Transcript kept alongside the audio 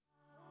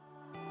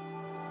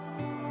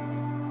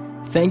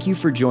Thank you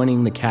for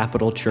joining the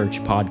Capital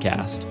Church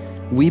podcast.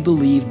 We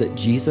believe that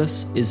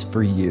Jesus is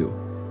for you,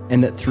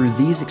 and that through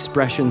these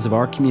expressions of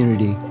our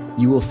community,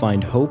 you will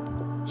find hope,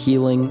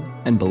 healing,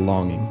 and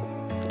belonging.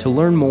 To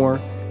learn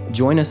more,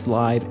 join us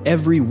live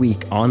every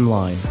week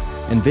online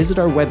and visit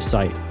our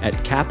website at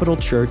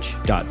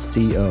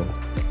capitalchurch.co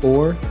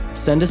or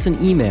send us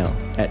an email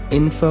at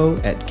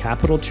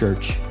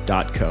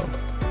info@capitalchurch.co.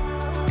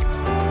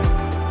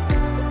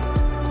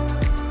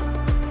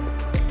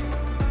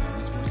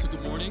 So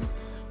good morning.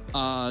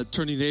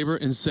 Turn to your neighbor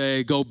and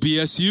say, go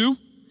BSU.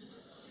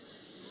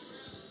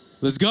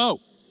 Let's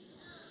go.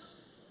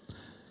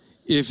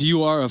 If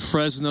you are a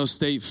Fresno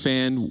State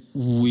fan,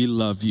 we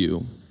love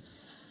you.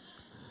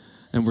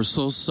 And we're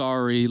so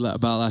sorry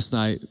about last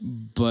night,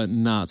 but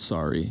not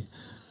sorry.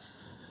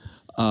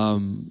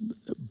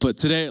 But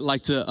today I'd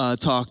like to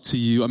talk to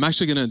you. I'm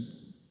actually going to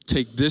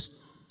take this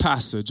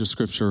passage of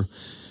Scripture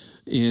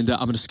and I'm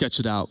going to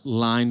sketch it out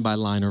line by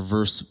line or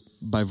verse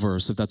by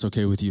verse, if that's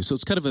okay with you. So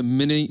it's kind of a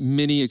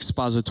mini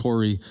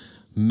expository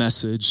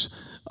message.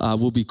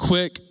 We'll be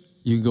quick.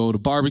 You can go to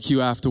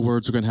barbecue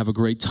afterwards. We're going to have a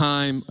great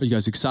time. Are you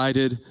guys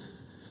excited?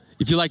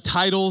 If you like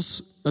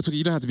titles, that's okay.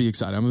 You don't have to be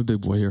excited. I'm a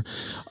big boy here.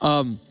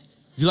 If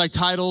you like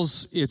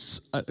titles,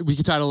 we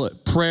can title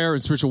it Prayer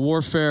and Spiritual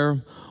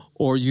Warfare,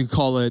 or you can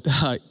call it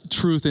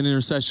Truth and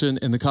Intercession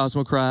and the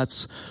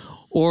Cosmocrats,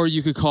 or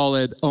you could call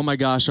it, oh my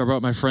gosh, I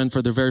brought my friend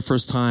for the very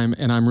first time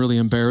and I'm really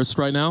embarrassed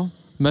right now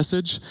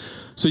message.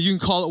 So you can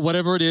call it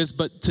whatever it is,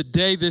 but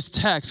today this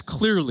text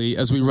clearly,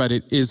 as we read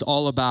it, is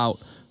all about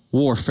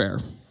warfare.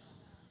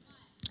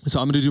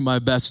 So I'm going to do my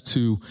best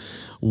to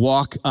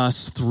walk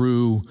us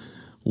through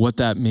what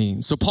that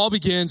means. So Paul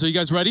begins, are you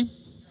guys ready?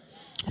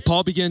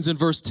 Paul begins in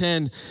verse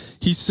 10.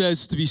 He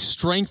says to be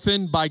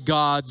strengthened by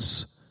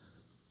God's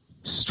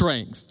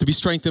strength, to be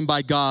strengthened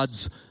by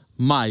God's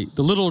might.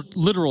 The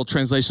literal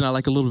translation I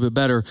like a little bit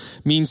better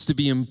means to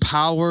be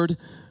empowered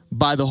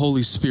by the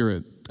Holy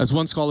Spirit. As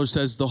one scholar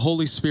says, the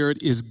Holy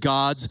Spirit is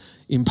God's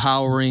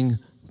empowering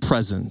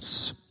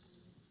presence.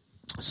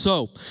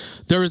 So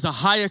there is a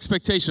high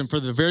expectation for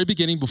the very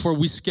beginning before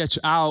we sketch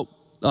out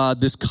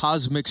this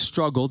cosmic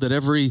struggle that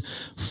every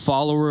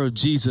follower of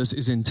Jesus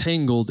is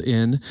entangled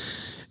in.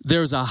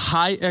 There's a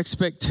high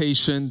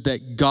expectation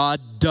that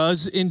God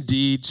does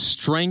indeed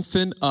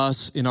strengthen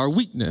us in our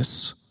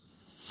weakness.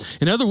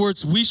 In other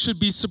words, we should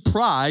be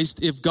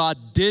surprised if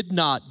God did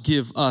not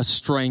give us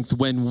strength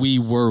when we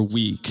were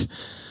weak.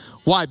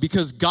 Why?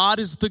 Because God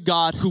is the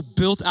God who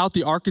built out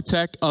the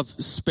architect of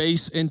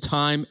space and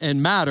time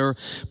and matter,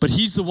 but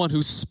he's the one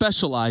who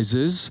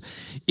specializes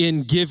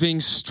in giving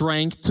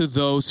strength to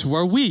those who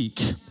are weak.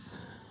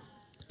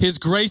 His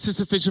grace is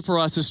sufficient for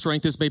us. His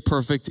strength is made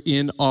perfect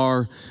in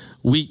our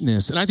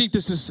weakness. And I think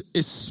this is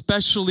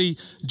especially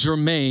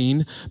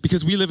germane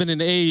because we live in an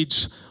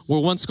age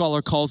where one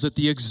scholar calls it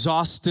the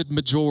exhausted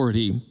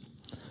majority.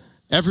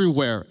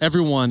 Everywhere,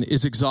 everyone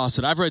is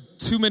exhausted. I've read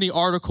too many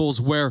articles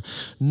where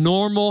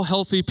normal,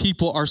 healthy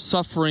people are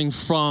suffering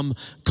from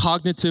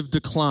cognitive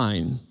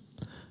decline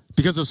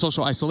because of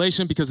social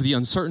isolation, because of the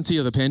uncertainty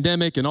of the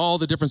pandemic and all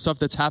the different stuff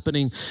that's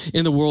happening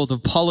in the world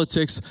of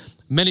politics.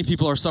 Many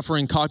people are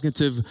suffering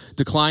cognitive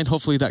decline.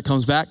 Hopefully that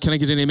comes back. Can I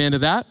get an amen to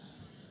that?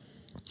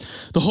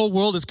 The whole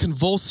world is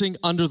convulsing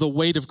under the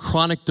weight of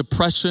chronic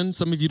depression.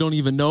 Some of you don't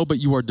even know, but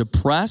you are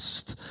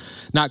depressed.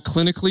 Not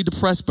clinically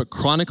depressed, but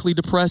chronically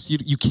depressed.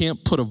 You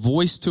can't put a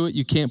voice to it.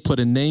 You can't put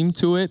a name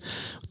to it.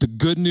 The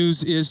good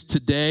news is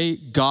today,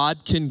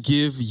 God can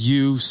give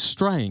you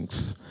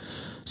strength.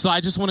 So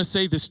I just want to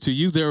say this to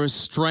you. There is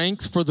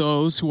strength for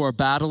those who are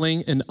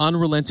battling an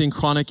unrelenting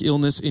chronic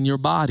illness in your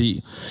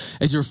body.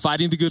 As you're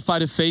fighting the good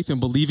fight of faith and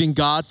believing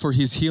God for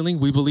his healing,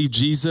 we believe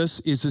Jesus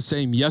is the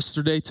same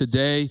yesterday,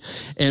 today,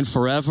 and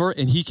forever,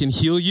 and he can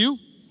heal you.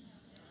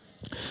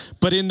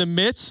 But in the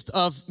midst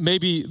of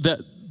maybe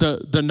the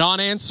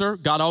non-answer,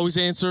 God always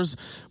answers,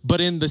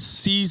 but in the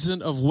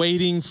season of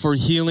waiting for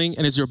healing,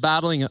 and as you're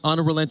battling an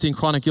unrelenting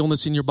chronic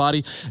illness in your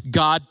body,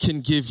 God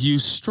can give you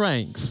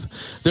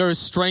strength. There is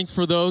strength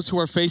for those who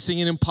are facing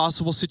an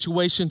impossible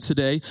situation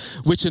today,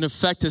 which in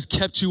effect has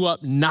kept you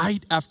up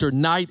night after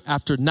night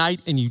after night,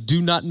 and you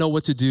do not know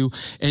what to do,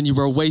 and you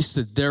are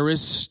wasted. There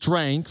is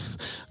strength.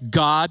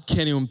 God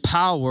can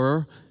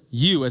empower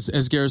you,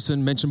 as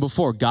Garrison mentioned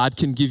before. God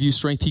can give you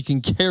strength. He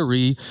can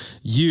carry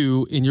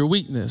you in your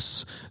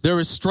weakness. There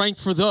is strength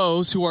for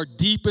those who are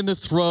deep in the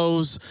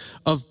throes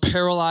of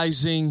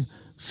paralyzing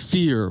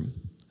fear.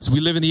 So we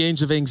live in the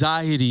age of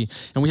anxiety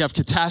and we have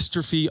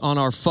catastrophe on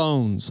our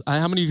phones.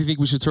 How many of you think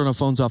we should turn our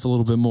phones off a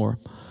little bit more?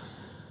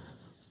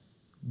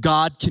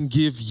 God can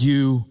give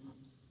you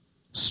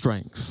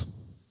strength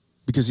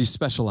because he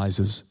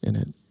specializes in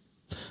it.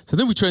 So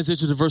then we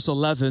transition to verse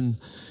 11.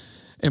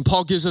 And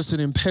Paul gives us an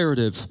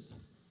imperative.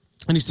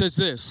 And he says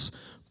this,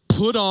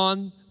 put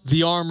on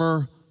the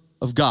armor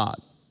of God.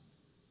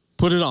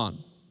 Put it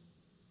on.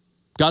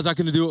 God's not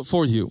going to do it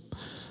for you.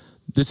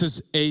 This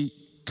is a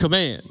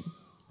command,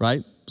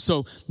 right?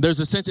 So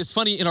there's a sense, it's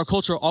funny, in our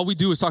culture, all we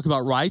do is talk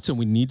about rights, and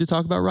we need to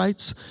talk about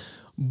rights.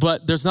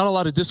 but there's not a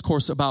lot of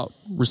discourse about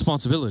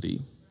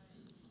responsibility.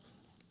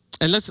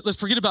 And let's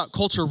forget about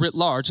culture writ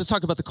large. Let's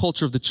talk about the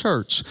culture of the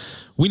church.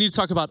 We need to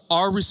talk about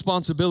our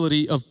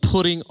responsibility of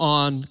putting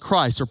on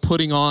Christ or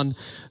putting on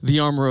the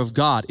armor of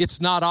God.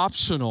 It's not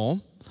optional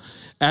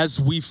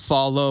as we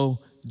follow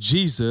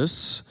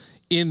Jesus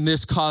in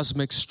this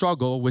cosmic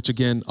struggle, which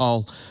again,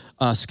 I'll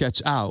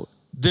sketch out.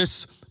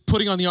 This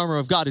putting on the armor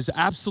of God is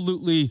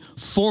absolutely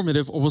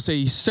formative, or we'll say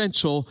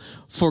essential,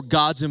 for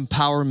God's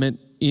empowerment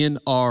in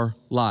our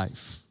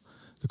life.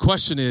 The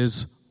question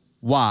is,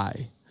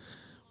 why?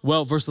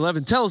 Well, verse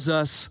 11 tells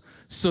us,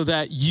 so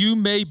that you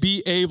may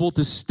be able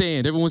to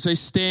stand. Everyone say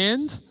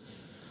stand.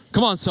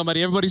 Come on,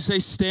 somebody. Everybody say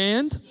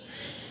stand.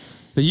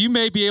 That you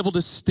may be able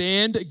to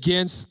stand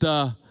against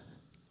the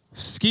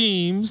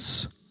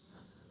schemes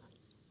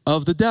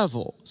of the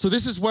devil. So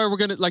this is where we're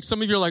going to, like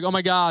some of you are like, oh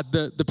my God,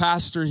 the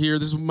pastor here,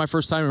 this is my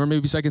first time or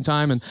maybe second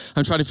time, and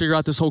I'm trying to figure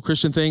out this whole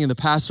Christian thing, and the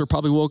pastor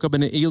probably woke up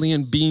and an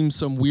alien beamed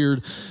some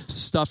weird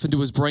stuff into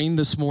his brain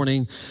this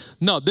morning.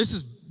 No,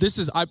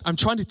 I'm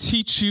trying to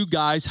teach you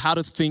guys how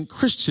to think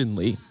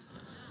Christianly.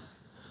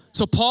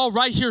 So Paul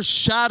right here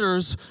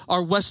shatters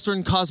our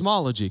Western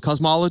cosmology.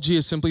 Cosmology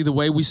is simply the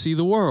way we see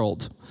the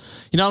world.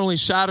 He not only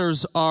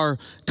shatters our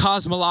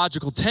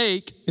cosmological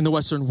take in the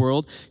Western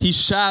world, he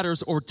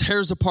shatters or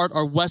tears apart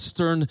our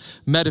Western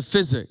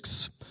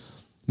metaphysics.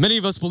 Many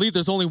of us believe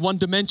there's only one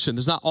dimension.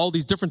 There's not all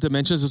these different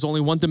dimensions. There's only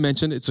one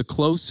dimension. It's a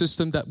closed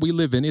system that we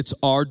live in. It's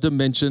our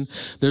dimension.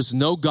 There's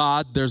no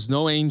God. There's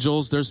no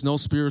angels. There's no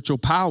spiritual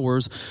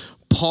powers.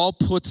 Paul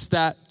puts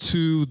that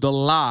to the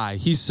lie.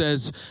 He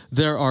says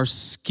there are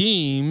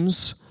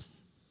schemes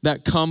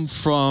that come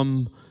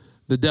from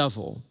the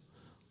devil.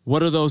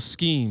 What are those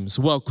schemes?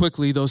 Well,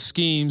 quickly, those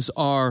schemes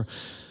are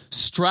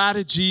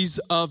strategies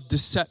of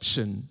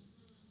deception.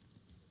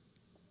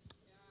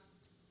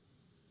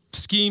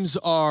 Schemes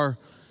are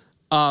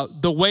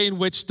the way in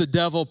which the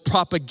devil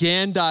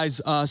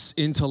propagandizes us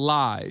into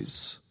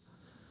lies.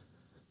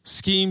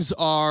 Schemes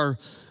are,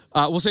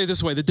 we'll say it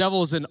this way, the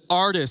devil is an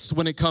artist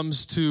when it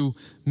comes to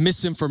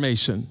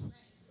misinformation.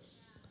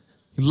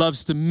 He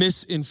loves to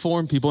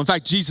misinform people. In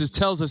fact, Jesus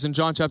tells us in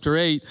John chapter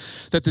 8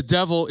 that the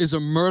devil is a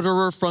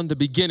murderer from the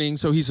beginning,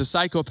 so he's a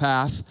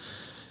psychopath.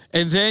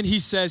 And then he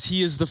says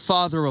he is the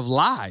father of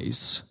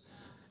lies.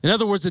 In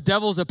other words, the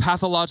devil is a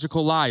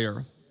pathological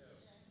liar.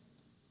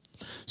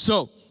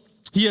 So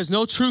he has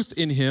no truth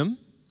in him.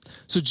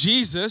 So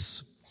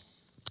Jesus,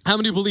 how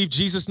many believe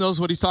Jesus knows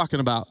what he's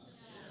talking about?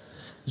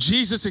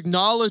 Jesus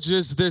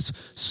acknowledges this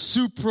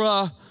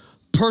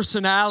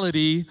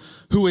supra-personality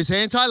who is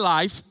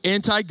anti-life,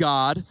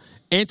 anti-God,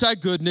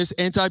 anti-goodness,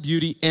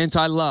 anti-beauty,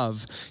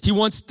 anti-love. He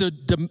wants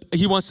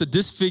to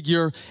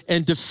disfigure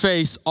and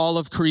deface all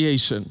of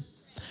creation.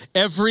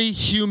 Every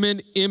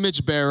human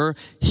image bearer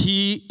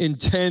he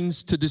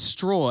intends to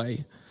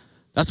destroy.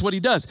 That's what he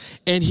does.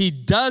 And he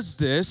does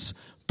this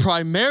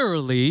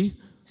primarily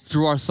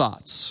through our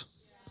thoughts.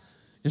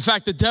 In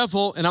fact, the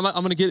devil, and I'm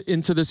going to get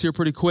into this here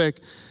pretty quick,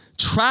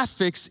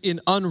 traffics in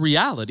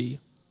unreality.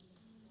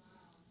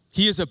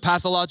 He is a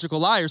pathological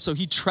liar, so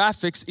he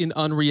traffics in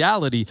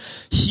unreality.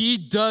 He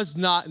does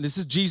not, and this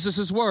is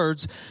Jesus'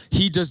 words,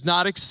 he does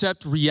not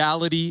accept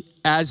reality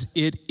as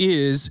it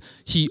is.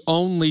 He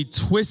only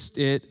twists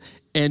it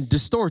and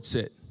distorts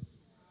it.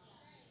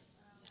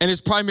 And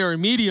his primary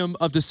medium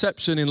of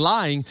deception and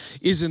lying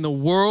is in the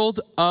world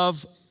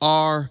of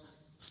our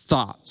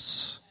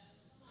thoughts.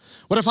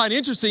 What I find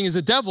interesting is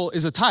the devil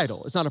is a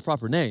title. It's not a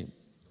proper name.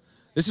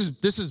 This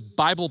is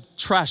Bible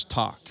trash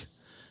talk.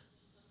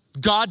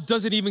 God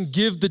doesn't even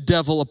give the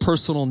devil a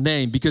personal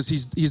name because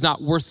he's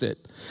not worth it.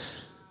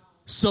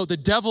 So the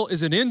devil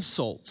is an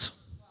insult.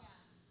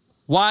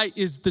 Why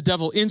is the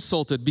devil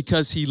insulted?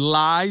 Because he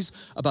lies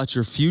about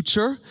your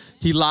future.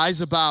 He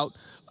lies about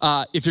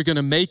if you're going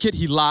to make it.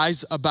 He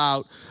lies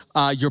about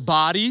your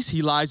bodies.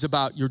 He lies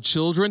about your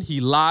children.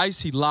 He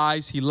lies.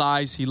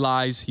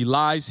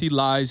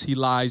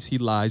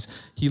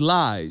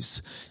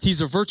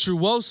 He's a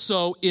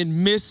virtuoso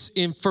in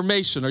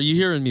misinformation. Are you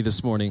hearing me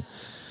this morning?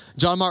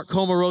 John Mark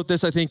Comer wrote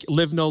this, I think,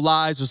 Live No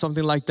Lies or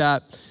something like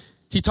that.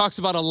 He talks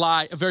about a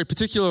lie, a very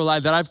particular lie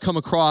that I've come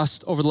across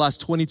over the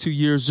last 22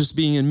 years just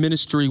being in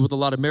ministry with a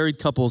lot of married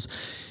couples.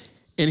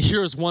 And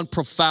here's one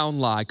profound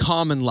lie,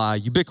 common lie,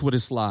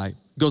 ubiquitous lie. It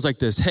goes like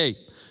this. Hey,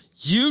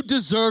 you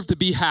deserve to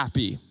be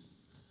happy.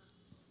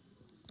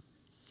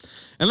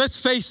 And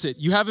let's face it,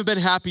 you haven't been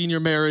happy in your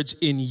marriage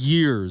in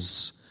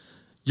years.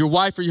 Your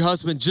wife or your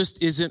husband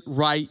just isn't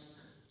right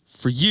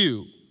for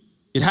you.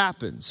 It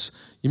happens.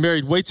 You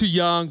married way too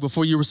young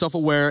before you were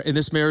self-aware, and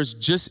this marriage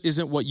just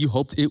isn't what you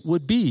hoped it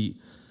would be.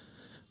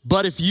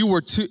 But if you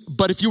were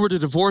to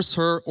divorce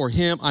her or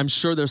him, I'm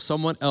sure there's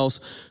someone else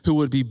who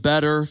would be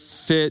better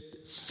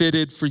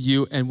fitted for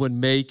you and would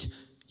make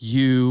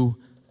you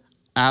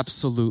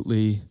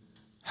absolutely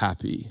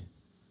happy.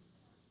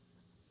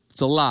 It's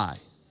a lie.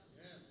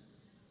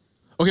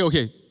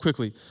 Okay,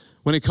 quickly.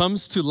 When it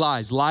comes to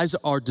lies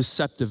are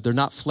deceptive. They're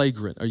not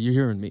flagrant. Are you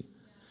hearing me?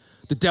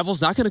 The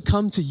devil's not going to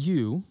come to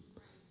you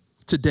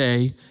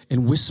today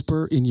and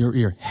whisper in your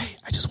ear, hey,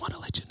 I just want to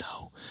let you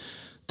know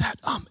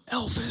that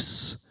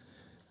Elvis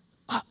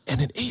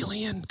and an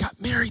alien got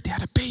married, they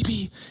had a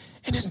baby,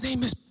 and his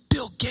name is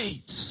Bill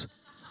Gates.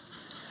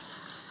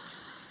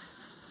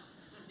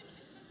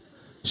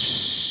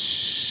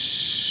 Shh.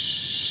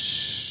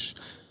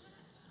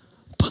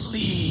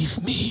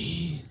 Believe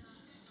me.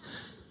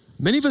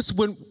 Many of us,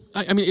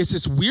 it's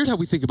just weird how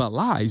we think about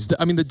lies.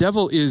 The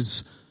devil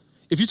is,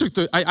 if you took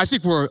I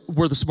think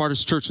we're the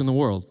smartest church in the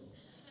world.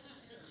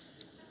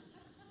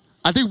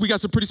 I think we got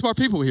some pretty smart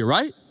people here,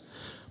 right?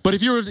 But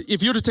if you were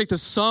to take the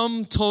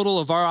sum total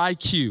of our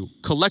IQ,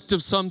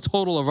 collective sum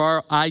total of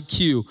our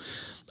IQ,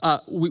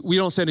 we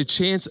don't stand a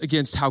chance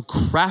against how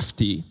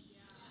crafty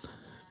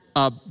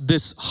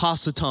this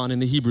Hasatan in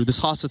the Hebrew, this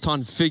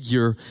Hasatan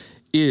figure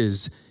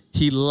is.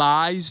 He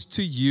lies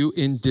to you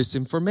in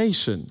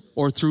disinformation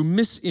or through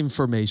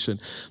misinformation.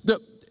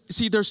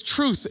 There's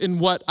truth in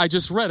what I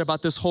just read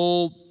about this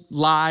whole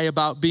lie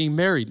about being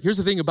married. Here's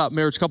the thing about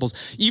marriage couples.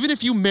 Even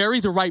if you marry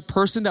the right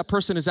person, that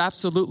person is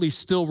absolutely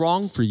still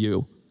wrong for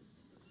you.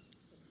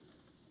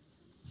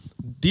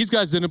 These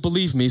guys didn't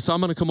believe me, so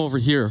I'm going to come over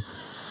here.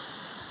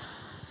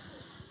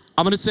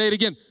 I'm going to say it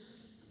again.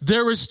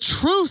 There is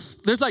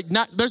truth. There's like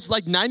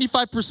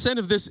 95%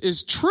 of this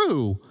is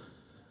true.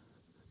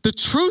 The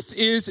truth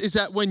is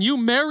that when you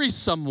marry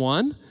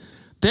someone,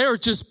 they're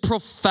just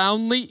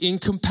profoundly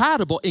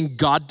incompatible, and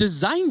God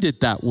designed it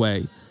that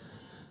way.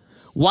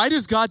 Why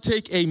does God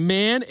take a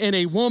man and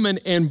a woman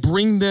and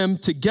bring them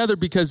together?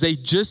 Because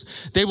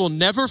they will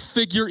never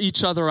figure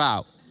each other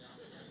out.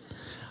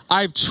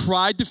 I've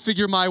tried to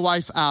figure my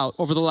wife out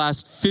over the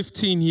last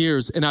 15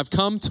 years, and I've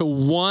come to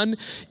one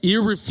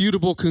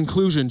irrefutable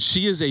conclusion.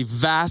 She is a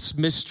vast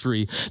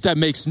mystery that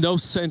makes no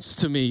sense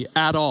to me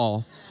at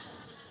all.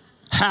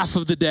 Half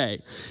of the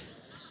day.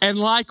 And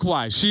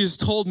likewise, she has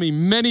told me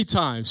many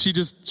times, she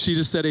just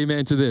said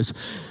amen to this,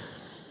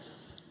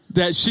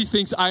 that she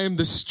thinks I am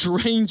the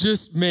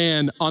strangest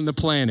man on the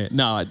planet.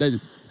 No,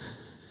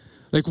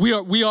 we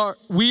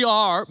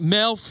are,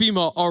 male,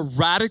 female, are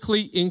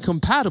radically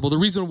incompatible. The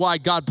reason why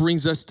God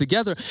brings us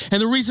together,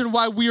 and the reason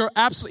why we are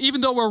absolutely,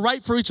 even though we're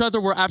right for each other,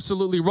 we're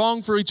absolutely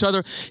wrong for each other,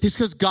 is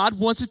because God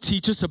wants to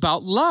teach us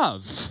about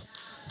love.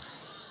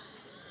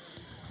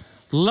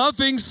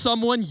 Loving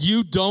someone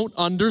you don't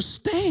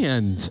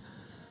understand.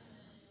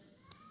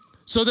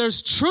 So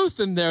there's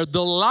truth in there.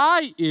 The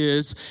lie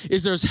is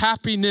there's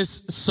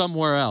happiness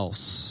somewhere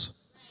else.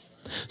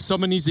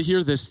 Someone needs to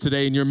hear this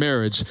today in your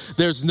marriage.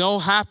 There's no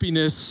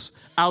happiness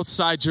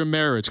outside your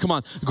marriage. Come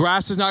on,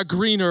 grass is not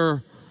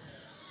greener.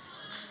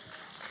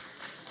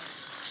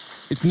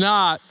 It's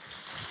not.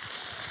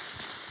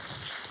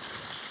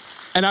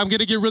 And I'm going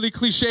to get really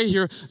cliche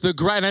here.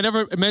 And I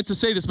never meant to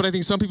say this, but I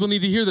think some people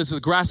need to hear this. The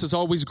grass is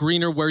always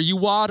greener where you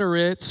water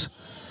it.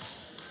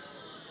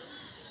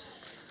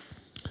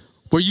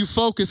 Where you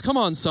focus. Come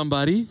on,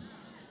 somebody.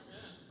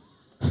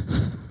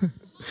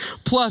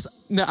 Plus,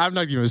 no, I'm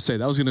not even going to say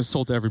that. I was going to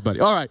insult everybody.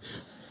 All right.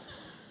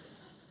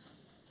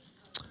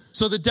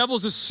 So the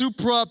devil's a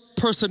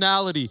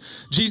supra-personality.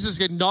 Jesus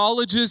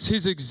acknowledges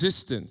his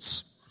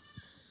existence.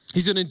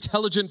 He's an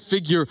intelligent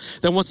figure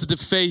that wants to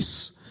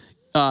deface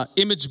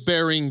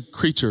image-bearing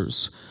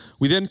creatures.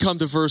 We then come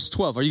to verse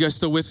 12. Are you guys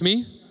still with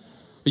me?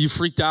 Are you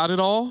freaked out at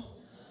all?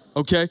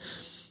 Okay.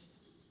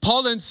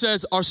 Paul then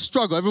says our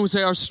struggle. Everyone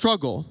say our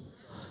struggle.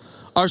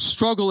 Our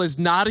struggle is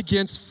not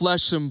against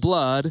flesh and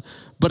blood,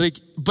 but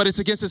it's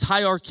against this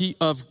hierarchy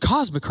of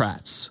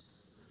cosmocrats,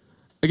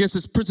 against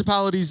its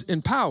principalities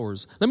and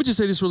powers. Let me just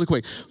say this really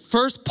quick.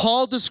 First,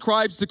 Paul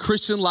describes the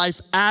Christian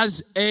life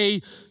as a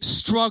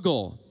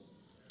struggle,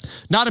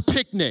 not a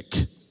picnic.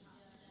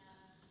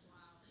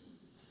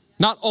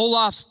 Not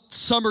Olaf's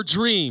summer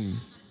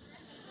dream.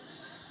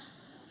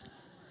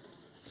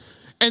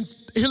 And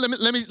here,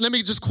 let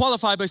me just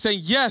qualify by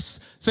saying, yes,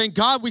 thank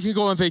God we can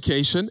go on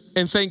vacation,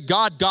 and thank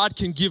God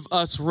can give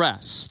us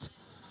rest.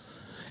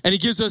 And he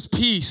gives us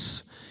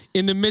peace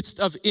in the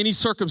midst of any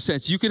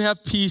circumstance. You can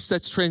have peace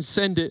that's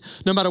transcendent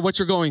no matter what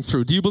you're going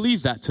through. Do you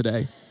believe that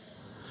today?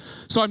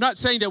 So I'm not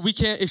saying that we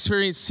can't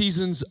experience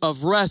seasons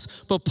of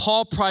rest, but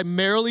Paul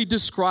primarily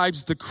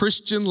describes the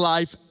Christian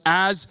life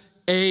as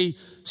a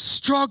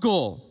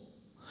struggle.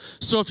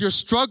 So if you're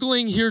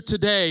struggling here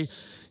today,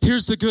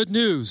 here's the good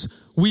news.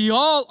 We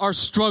all are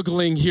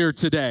struggling here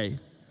today.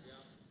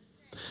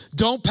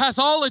 Don't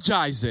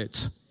pathologize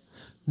it.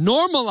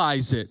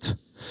 Normalize it.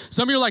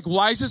 Some of you are like,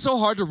 why is it so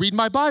hard to read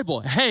my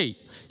Bible? Hey,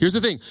 here's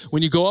the thing.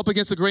 When you go up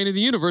against the grain of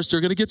the universe,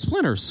 you're going to get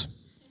splinters.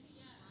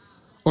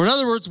 Or in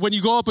other words, when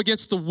you go up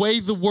against the way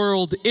the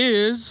world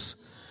is,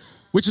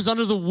 which is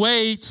under the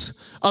weight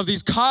of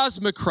these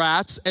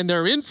Cosmocrats and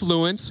their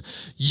influence,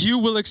 you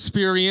will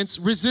experience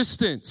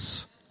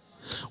resistance.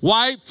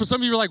 Why? For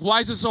some of you are like, why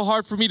is it so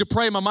hard for me to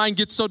pray? My mind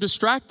gets so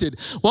distracted.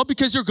 Well,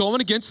 because you're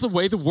going against the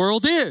way the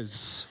world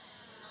is.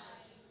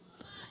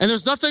 And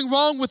there's nothing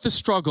wrong with the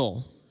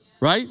struggle,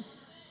 right?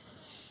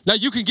 Now,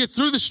 you can get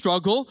through the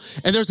struggle,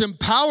 and there's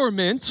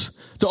empowerment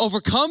to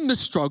overcome the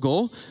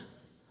struggle.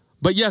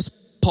 But yes,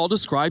 Paul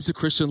describes the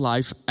Christian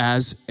life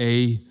as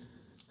a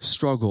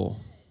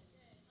struggle.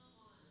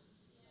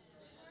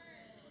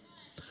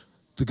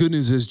 The good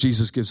news is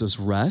Jesus gives us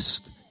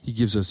rest. He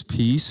gives us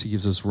peace. He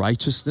gives us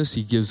righteousness.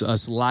 He gives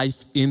us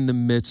life in the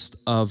midst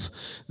of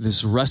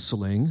this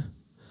wrestling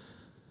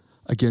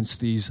against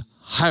this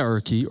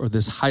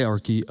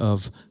hierarchy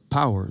of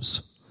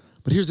powers.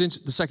 But here's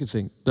the second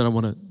thing that I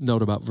want to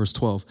note about verse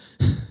 12.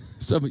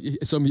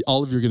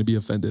 All of you are going to be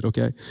offended,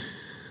 okay?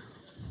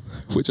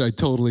 Which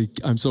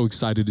I'm so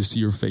excited to see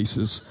your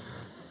faces.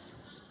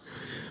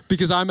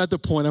 Because I'm at the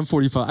point, I'm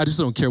 45, I just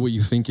don't care what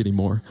you think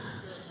anymore.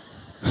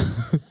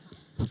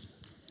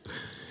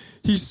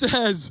 He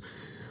says,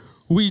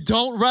 we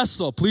don't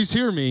wrestle, please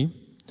hear me,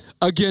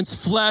 against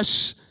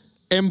flesh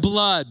and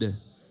blood.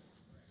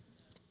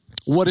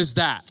 What is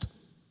that?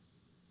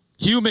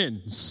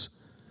 Humans,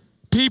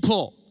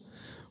 people.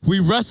 We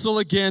wrestle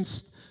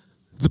against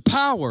the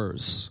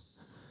powers.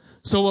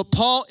 So what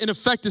Paul, in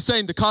effect, is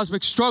saying, the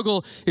cosmic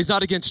struggle is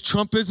not against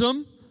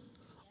Trumpism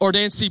or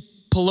Nancy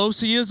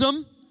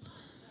Pelosiism.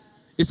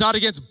 It's not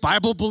against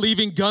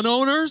Bible-believing gun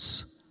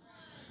owners.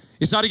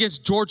 It's not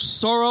against George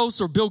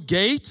Soros or Bill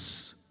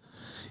Gates.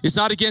 It's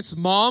not against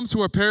moms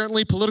who are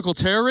apparently political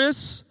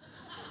terrorists.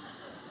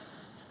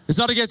 It's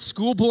not against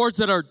school boards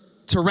that are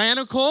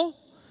tyrannical.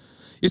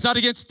 It's not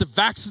against the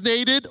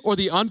vaccinated or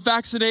the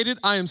unvaccinated.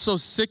 I am so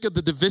sick of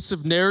the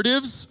divisive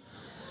narratives.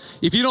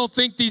 If you don't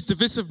think these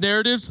divisive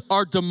narratives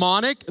are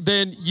demonic,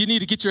 then you need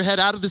to get your head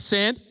out of the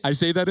sand. I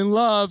say that in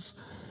love.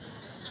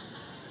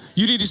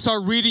 You need to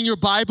start reading your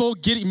Bible,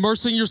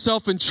 immersing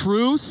yourself in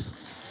truth.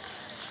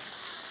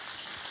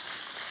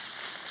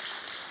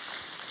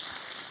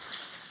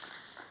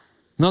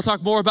 And I'll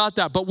talk more about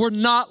that, but we're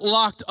not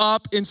locked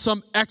up in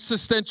some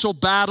existential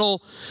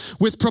battle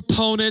with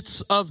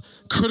proponents of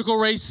critical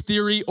race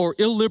theory or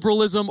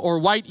illiberalism or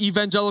white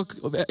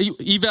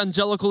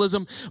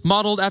evangelicalism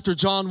modeled after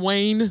John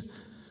Wayne.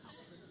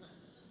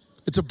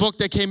 It's a book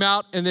that came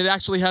out and it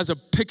actually has a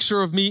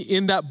picture of me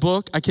in that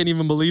book. I can't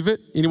even believe it.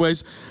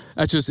 Anyways,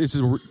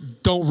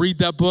 don't read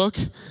that book.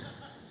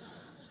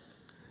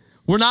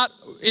 We're not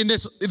in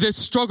this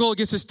struggle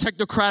against this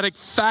technocratic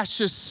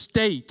fascist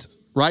state.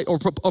 Right? Or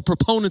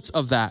proponents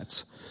of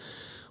that.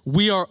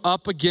 We are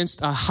up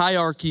against a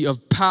hierarchy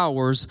of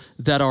powers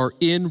that are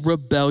in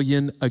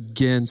rebellion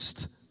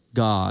against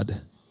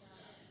God.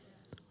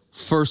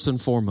 First and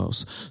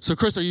foremost. So,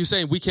 Krist, are you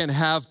saying we can't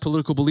have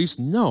political beliefs?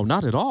 No,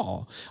 not at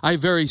all. I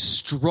have very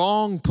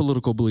strong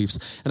political beliefs.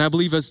 And I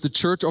believe as the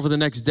church over the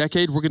next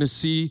decade, we're going to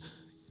see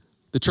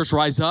the church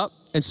rise up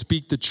and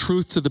speak the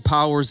truth to the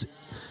powers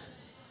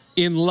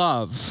in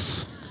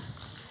love.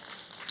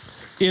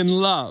 In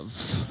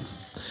love.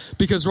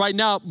 Because right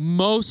now,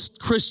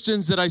 most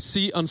Christians that I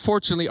see,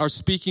 unfortunately, are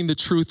speaking the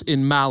truth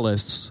in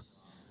malice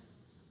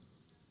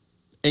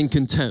and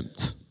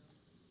contempt.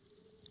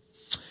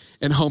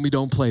 And homie,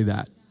 don't play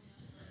that.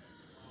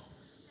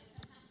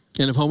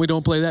 And if homie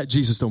don't play that,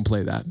 Jesus don't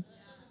play that.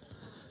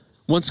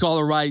 One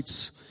scholar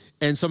writes,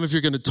 and some of you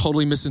are going to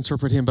totally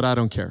misinterpret him, but I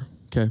don't care,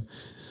 okay?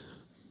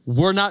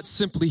 We're not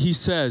simply, he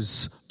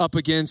says, up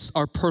against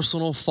our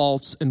personal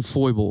faults and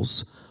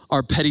foibles,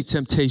 our petty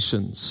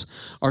temptations,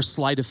 our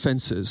slight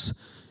offenses.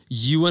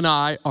 You and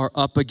I are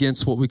up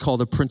against what we call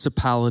the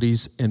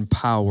principalities and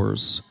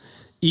powers.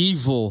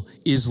 Evil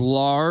is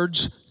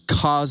large,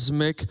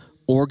 cosmic,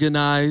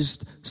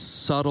 organized,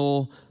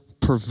 subtle,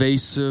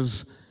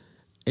 pervasive,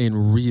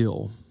 and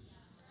real.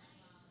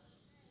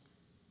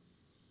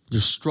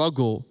 Your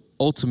struggle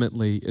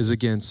ultimately is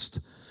against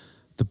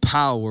the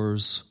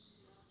powers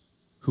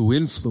who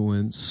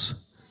influence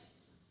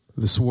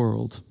this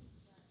world.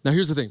 Now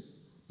here's the thing.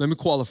 Let me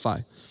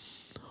qualify.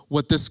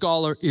 What this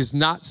scholar is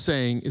not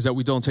saying is that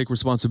we don't take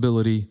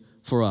responsibility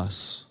for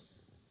us.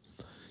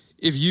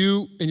 If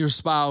you and your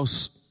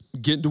spouse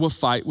get into a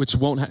fight, which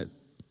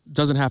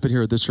doesn't happen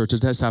here at this church,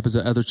 it just happens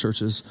at other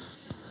churches,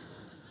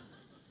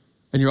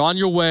 and you're on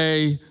your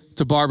way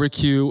to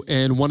barbecue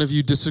and one of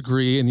you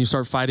disagree and you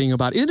start fighting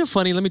about, isn't it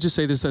funny, let me just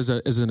say this as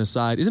an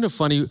aside, isn't it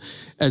funny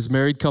as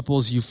married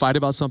couples, you fight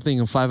about something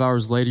and 5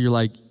 hours later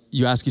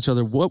you ask each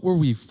other, what were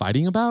we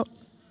fighting about?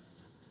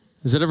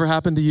 Has that ever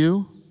happened to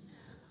you?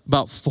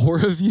 About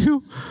 4 of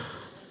you?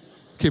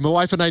 Okay, my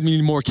wife and I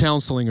need more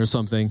counseling or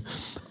something.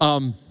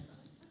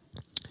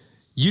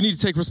 You need to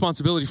take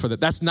responsibility for that.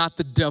 That's not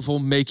the devil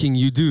making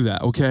you do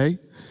that, okay?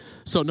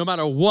 So no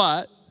matter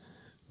what,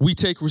 we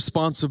take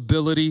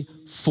responsibility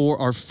for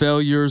our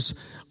failures,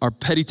 our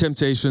petty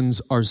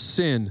temptations, our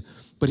sin.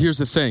 But here's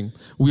the thing.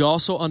 We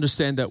also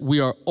understand that we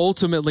are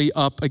ultimately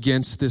up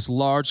against this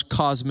large,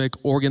 cosmic,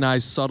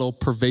 organized, subtle,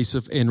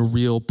 pervasive, and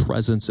real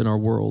presence in our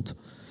world.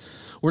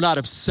 We're not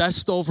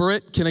obsessed over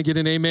it. Can I get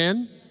an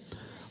amen?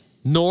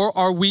 Nor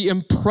are we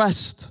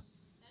impressed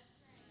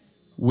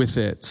with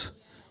it.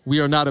 We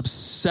are not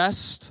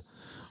obsessed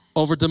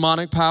over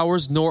demonic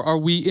powers, nor are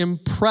we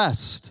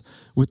impressed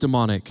with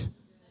demonic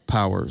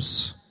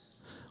powers.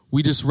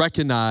 We just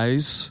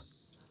recognize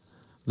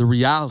the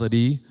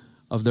reality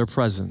of their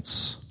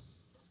presence.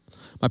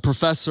 My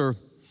professor,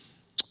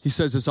 he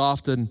says this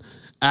often,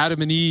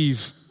 Adam and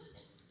Eve,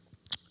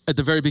 at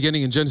the very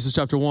beginning in Genesis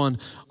chapter 1,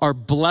 are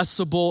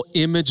blessable,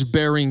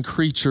 image-bearing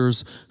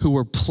creatures who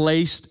were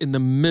placed in the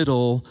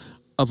middle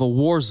of a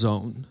war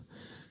zone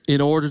in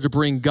order to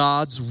bring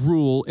God's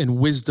rule and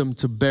wisdom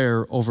to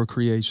bear over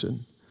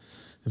creation.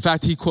 In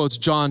fact, he quotes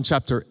John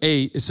chapter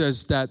 8. It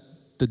says that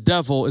the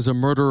devil is a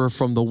murderer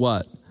from the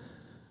what?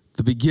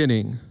 The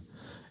beginning.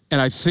 And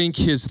I think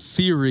his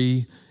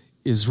theory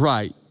is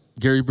right.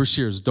 Gary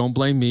Breshears, don't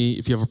blame me.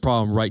 If you have a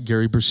problem, write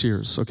Gary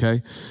Breshears,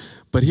 okay?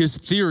 But his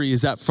theory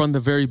is that from the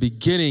very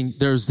beginning,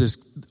 there's this,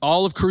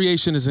 all of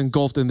creation is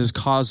engulfed in this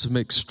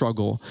cosmic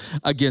struggle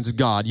against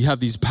God. You have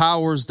these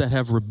powers that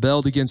have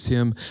rebelled against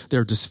him.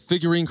 They're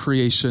disfiguring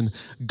creation.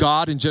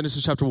 God in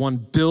Genesis chapter 1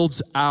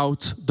 builds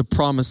out the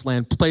promised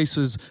land,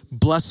 places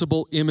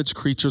blessable image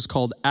creatures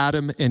called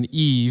Adam and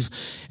Eve,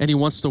 and he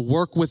wants to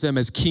work with them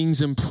as kings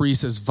and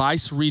priests, as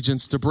vice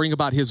regents, to bring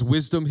about his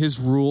wisdom, his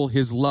rule,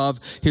 his love,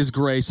 his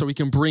grace, so he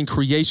can bring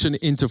creation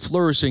into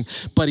flourishing.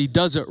 But he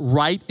does it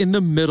right in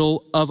the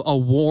middle of a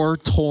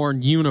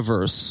war-torn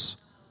universe.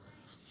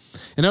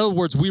 In other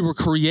words, we were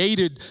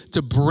created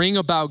to bring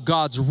about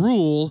God's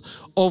rule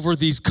over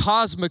these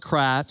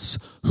Cosmocrats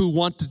who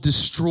want to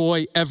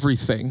destroy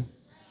everything.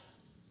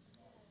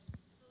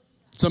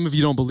 Some of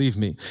you don't believe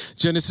me.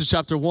 Genesis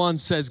chapter 1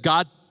 says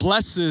God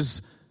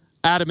blesses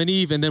Adam and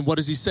Eve, and then what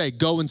does he say?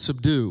 Go and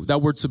subdue.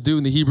 That word subdue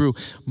in the Hebrew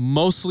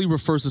mostly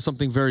refers to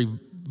something very,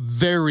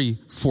 very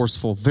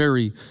forceful,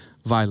 very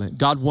violent.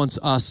 God wants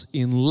us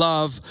in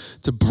love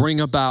to bring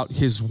about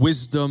his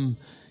wisdom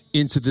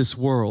into this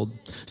world.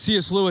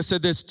 C.S. Lewis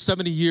said this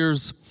 70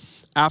 years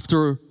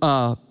after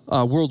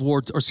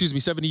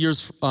 70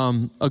 years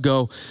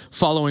ago,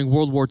 following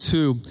World War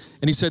II.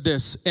 And he said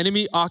this: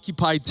 enemy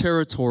occupied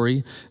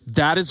territory,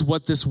 that is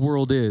what this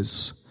world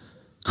is.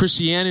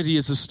 Christianity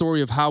is a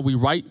story of how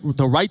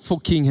the rightful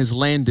king has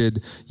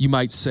landed, you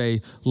might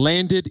say,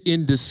 landed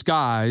in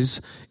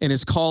disguise, and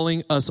is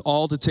calling us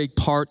all to take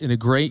part in a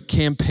great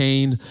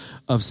campaign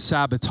of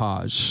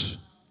sabotage.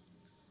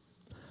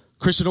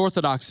 Christian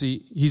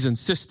orthodoxy, he's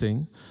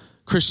insisting,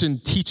 Christian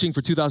teaching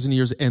for 2,000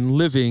 years and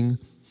living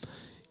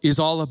is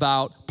all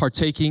about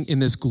partaking in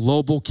this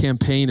global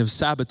campaign of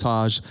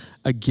sabotage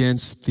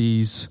against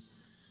these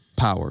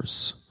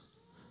powers.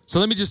 So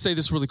let me just say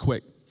this really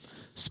quick.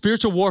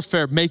 Spiritual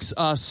warfare makes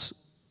us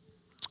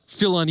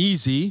feel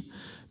uneasy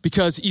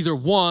because either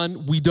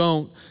one, we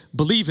don't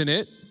believe in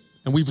it,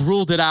 and we've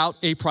ruled it out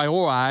a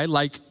priori,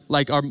 like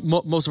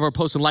most of our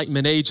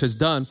post-enlightenment age has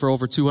done for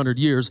over 200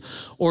 years,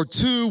 or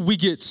two, we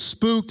get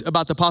spooked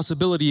about the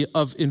possibility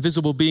of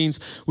invisible beings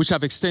which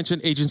have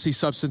extension, agency,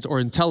 substance, or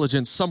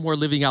intelligence somewhere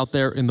living out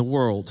there in the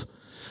world.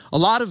 A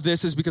lot of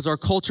this is because our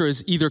culture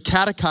has either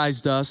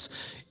catechized us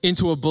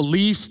into a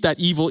belief that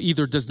evil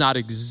either does not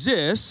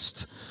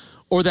exist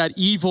or that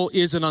evil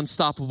is an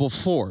unstoppable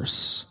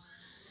force.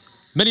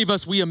 Many of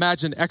us, we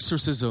imagine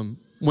exorcism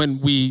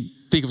when we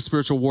think of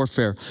spiritual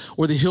warfare,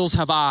 or The Hills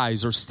Have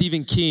Eyes, or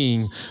Stephen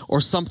King,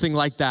 or something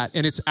like that,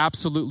 and it's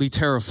absolutely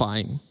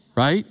terrifying,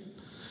 right?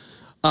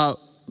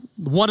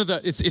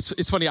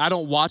 It's funny, I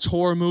don't watch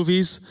horror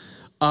movies,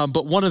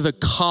 but one of the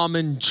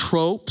common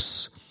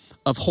tropes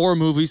of horror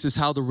movies is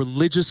how the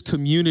religious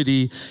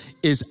community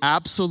is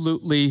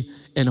absolutely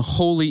and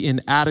wholly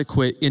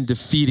inadequate in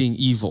defeating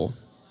evil.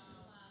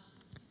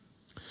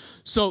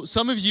 So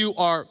some of you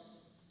are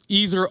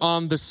either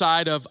on the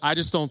side of, I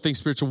just don't think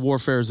spiritual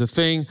warfare is a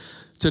thing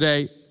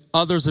today.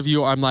 Others of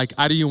you, I'm like,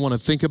 I don't even want to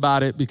think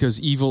about it because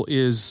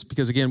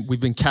again, we've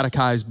been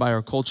catechized by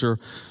our culture.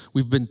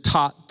 We've been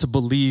taught to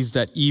believe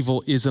that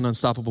evil is an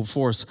unstoppable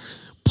force.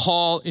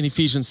 Paul in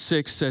Ephesians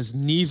 6 says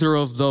neither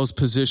of those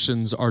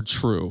positions are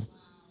true.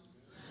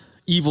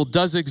 Evil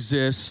does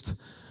exist,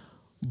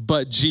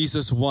 but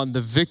Jesus won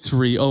the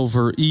victory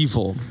over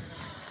evil.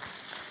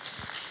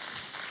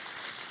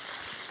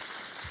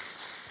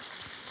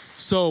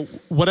 So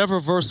whatever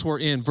verse we're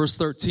in, verse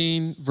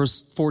 13,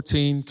 verse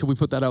 14, can we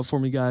put that out for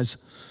me, guys?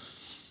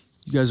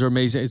 You guys are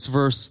amazing. It's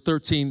verse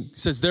 13. It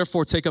says,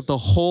 therefore, take up the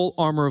whole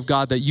armor of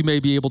God that you may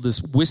be able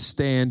to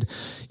withstand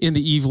in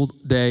the evil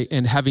day,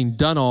 and having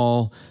done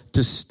all,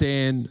 to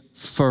stand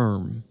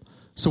firm.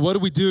 So what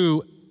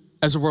do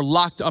as we're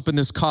locked up in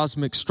this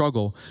cosmic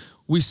struggle?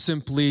 We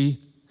simply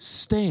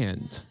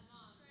stand.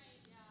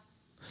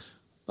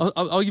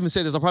 I'll even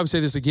say this. I'll probably say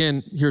this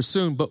again here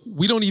soon, but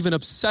we don't even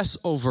obsess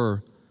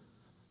over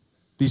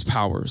these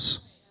powers.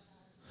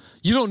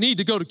 You don't need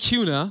to go to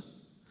Cuna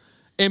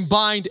and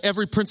bind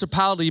every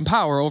principality and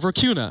power over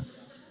Cuna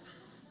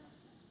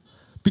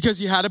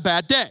because you had a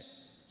bad day.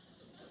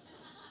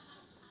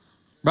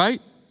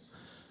 Right?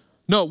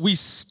 No, we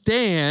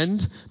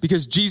stand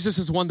because Jesus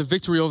has won the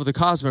victory over the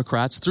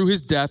Cosmocrats through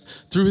his death,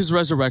 through his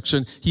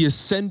resurrection. He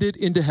ascended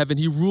into heaven.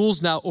 He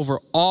rules now over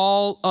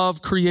all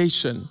of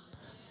creation.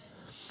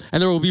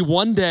 And there will be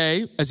one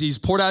day as he's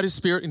poured out his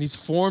Spirit and he's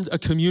formed a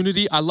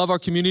community. I love our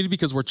community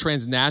because we're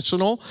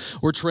transnational,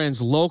 we're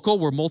translocal,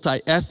 we're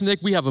multi-ethnic.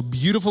 We have a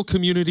beautiful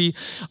community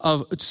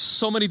of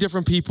so many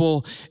different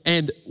people,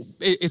 and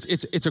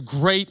it's a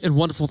great and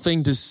wonderful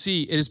thing to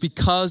see. It is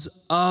because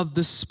of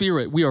the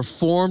Spirit. We are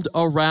formed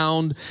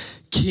around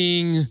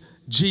King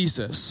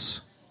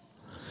Jesus.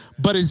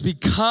 But it's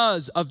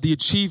because of the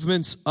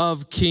achievements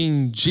of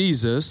King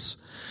Jesus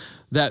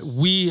that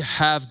we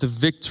have the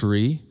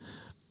victory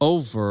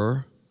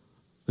over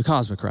the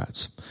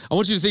Cosmocrats. I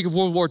want you to think of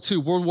World War II.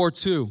 World War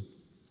II,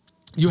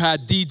 you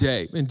had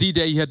D-Day. In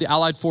D-Day, you had the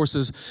Allied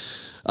forces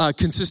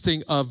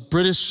consisting of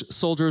British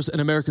soldiers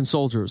and American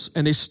soldiers.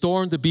 And they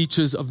stormed the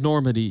beaches of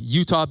Normandy,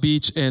 Utah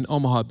Beach and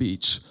Omaha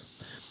Beach.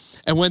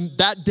 And when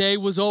that day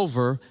was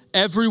over,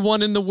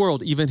 everyone in the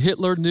world, even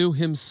Hitler knew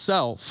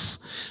himself,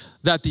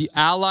 that the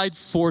Allied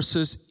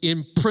forces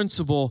in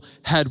principle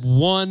had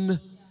won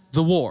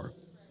the war.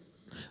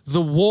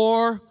 The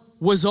war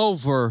was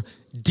over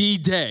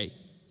D-Day,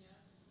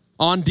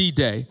 on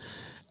D-Day,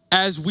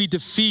 as we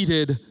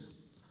defeated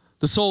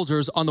the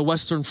soldiers on the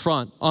Western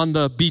Front, on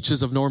the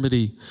beaches of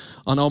Normandy,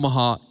 on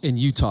Omaha and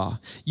Utah.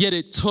 Yet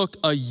it took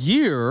a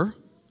year,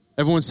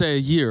 everyone say a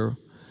year,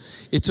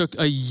 it took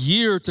a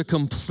year to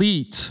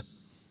complete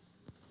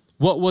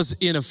what was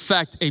in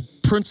effect a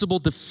principal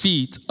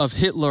defeat of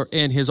Hitler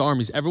and his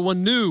armies.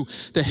 Everyone knew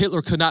that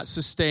Hitler could not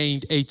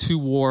sustain a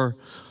two-war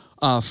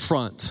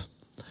front.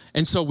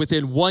 And so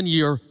within 1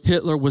 year,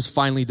 Hitler was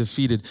finally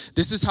defeated.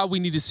 This is how we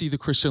need to see the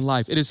Christian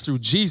life. It is through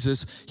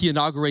Jesus. He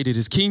inaugurated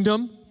his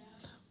kingdom.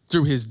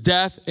 Through his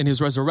death and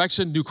his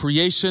resurrection, new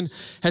creation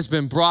has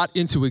been brought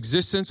into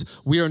existence.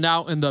 We are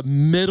now in the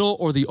middle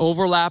or the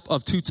overlap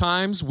of two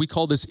times. We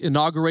call this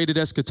inaugurated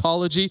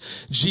eschatology.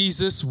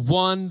 Jesus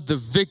won the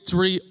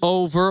victory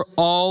over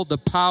all the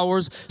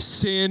powers,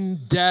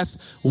 sin, death,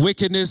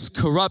 wickedness,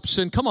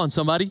 corruption. Come on,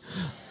 somebody.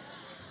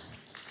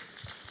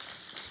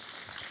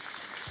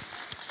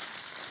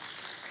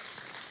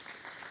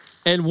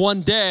 And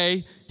one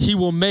day, he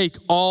will make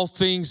all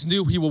things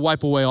new. He will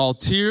wipe away all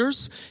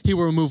tears. He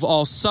will remove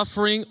all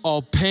suffering,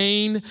 all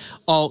pain,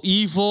 all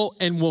evil,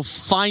 and will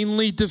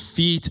finally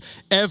defeat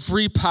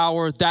every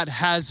power that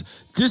has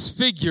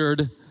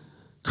disfigured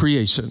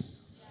creation.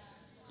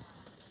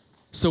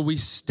 So we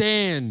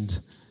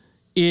stand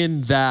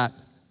in that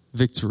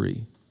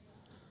victory.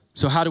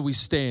 So how do we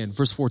stand?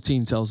 Verse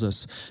 14 tells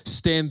us,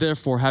 stand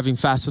therefore, having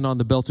fastened on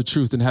the belt of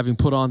truth and having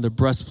put on the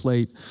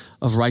breastplate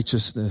of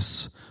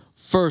righteousness.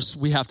 First,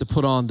 we have to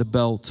put on the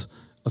belt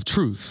of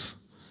truth.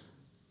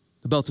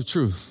 The belt of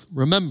truth.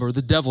 Remember,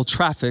 the devil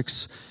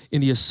traffics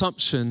in the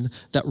assumption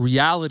that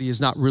reality is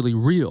not really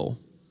real.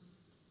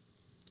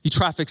 He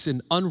traffics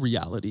in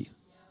unreality.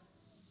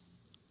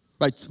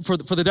 Right? For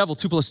the devil,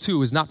 2 +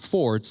 2 is not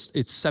 4,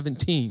 it's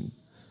 17.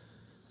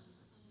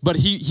 But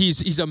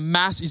he's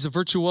a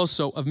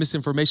virtuoso of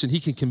misinformation. He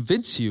can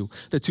convince you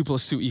that 2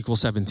 + 2 =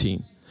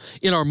 17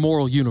 in our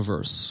moral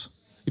universe,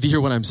 if you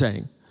hear what I'm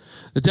saying.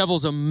 The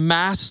devil's a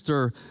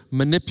master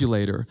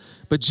manipulator.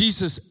 But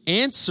Jesus'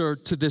 answer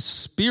to this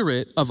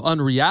spirit of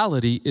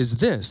unreality is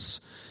this: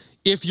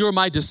 if you're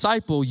my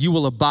disciple, you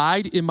will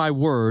abide in my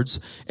words,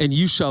 and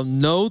you shall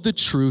know the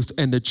truth,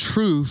 and the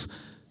truth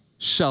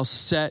shall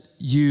set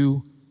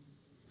you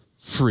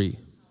free.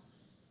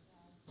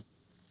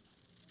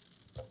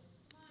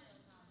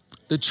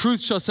 The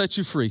truth shall set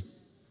you free.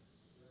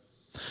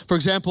 For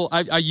example,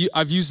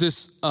 I've used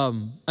this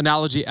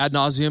analogy ad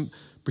nauseum.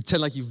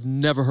 Pretend like you've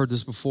never heard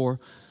this before.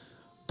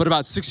 But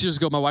about 6 years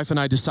ago, my wife and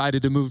I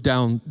decided to move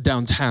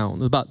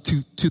downtown, about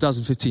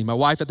 2015. My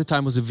wife at the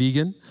time was a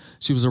vegan.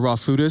 She was a raw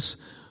foodist.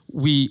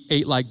 We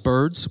ate like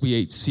birds. We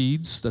ate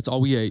seeds. That's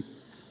all we ate.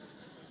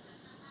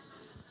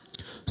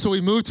 So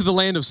we moved to the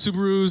land of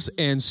Subarus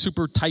and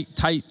super tight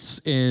tights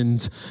and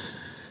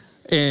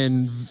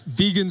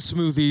vegan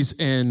smoothies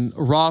and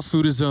raw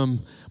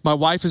foodism. My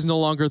wife is no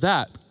longer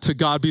that. To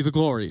God be the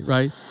glory,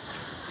 right?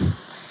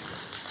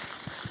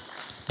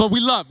 But we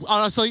love,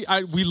 honestly,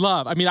 I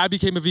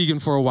became a vegan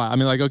for a while.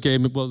 Okay,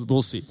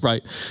 we'll see,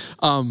 right?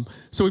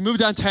 So we moved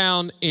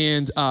downtown,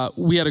 and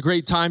we had a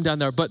great time down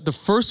there. But the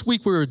first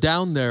week we were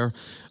down there,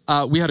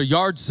 we had a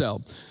yard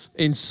sale.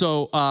 And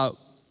so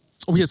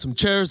we had some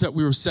chairs that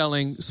we were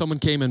selling. Someone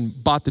came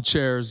and bought the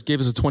chairs, gave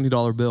us a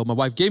 $20 bill. My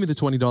wife gave me the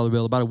 $20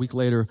 bill. About a week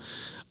later,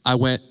 I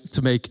went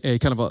to make a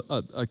kind of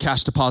a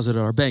cash deposit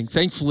at our bank.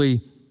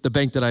 Thankfully, the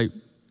bank that I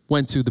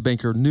went to, the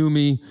banker knew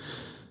me.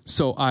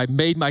 So I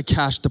made my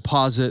cash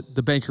deposit.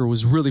 The banker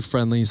was really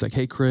friendly. He's like,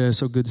 hey, Chris,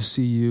 so good to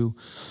see you.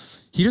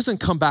 He doesn't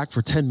come back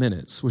for 10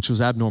 minutes, which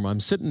was abnormal. I'm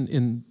sitting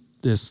in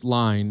this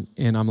line,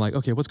 and I'm like,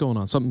 okay, what's going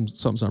on?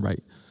 Something's not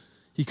right.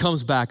 He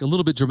comes back a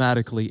little bit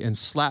dramatically and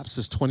slaps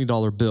this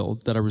 $20 bill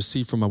that I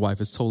received from my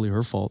wife. It's totally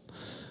her fault.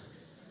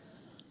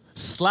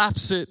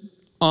 Slaps it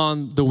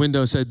on the window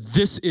and said,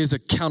 this is a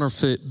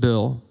counterfeit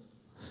bill.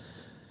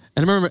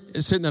 And I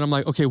remember sitting there, and I'm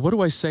like, okay, what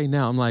do I say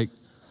now? I'm like,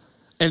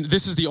 and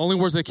this is the only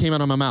words that came out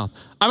of my mouth.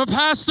 I'm a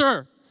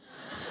pastor.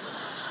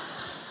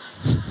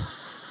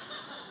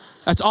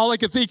 That's all I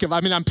could think of.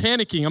 I mean, I'm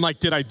panicking. I'm like,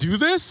 did I do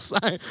this?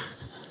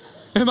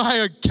 Am I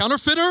a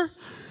counterfeiter?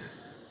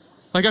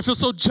 Like, I feel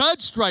so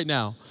judged right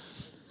now.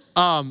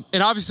 And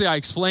obviously I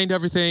explained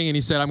everything, and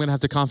he said, I'm going to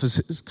have to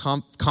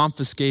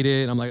confiscate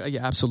it. And I'm like,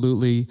 yeah,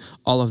 absolutely,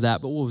 all of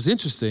that. But what was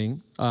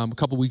interesting, a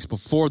couple weeks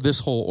before this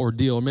whole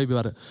ordeal, or maybe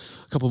about a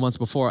couple months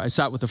before, I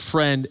sat with a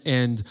friend,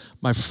 and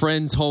my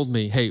friend told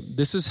me, hey,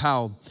 this is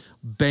how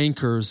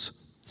bankers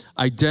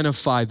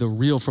identify the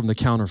real from the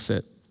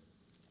counterfeit.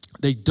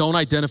 They don't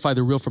identify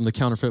the real from the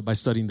counterfeit by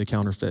studying the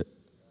counterfeit.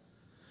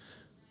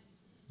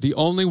 The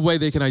only way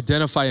they can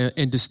identify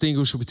and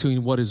distinguish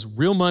between what is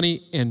real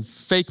money and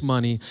fake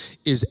money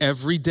is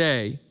every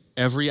day,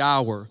 every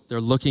hour, they're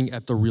looking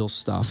at the real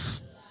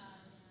stuff.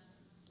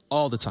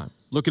 All the time,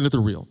 looking at the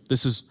real.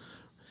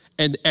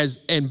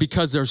 And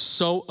because they're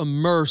so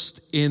immersed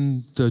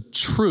in the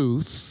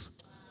truth,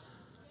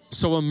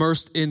 so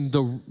immersed in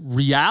the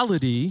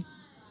reality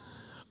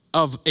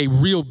of a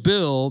real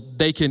bill,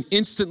 they can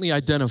instantly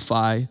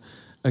identify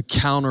a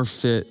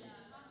counterfeit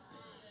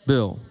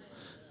bill.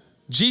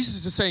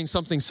 Jesus is saying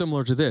something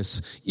similar to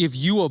this. If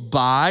you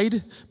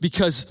abide,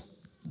 because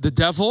the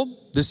devil,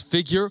 this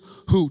figure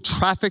who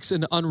traffics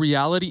into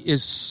unreality,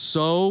 is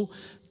so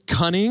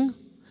cunning,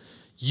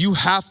 you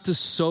have to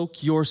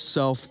soak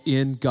yourself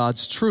in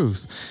God's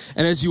truth.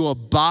 And as you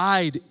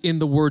abide in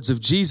the words of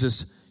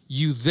Jesus,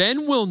 you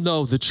then will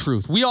know the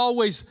truth. We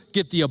always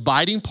get the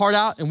abiding part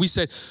out, and we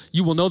said,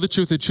 you will know the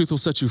truth will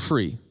set you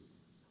free.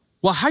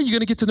 Well, how are you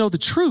going to get to know the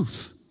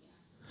truth?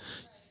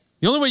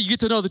 The only way you get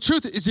to know the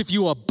truth is if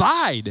you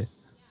abide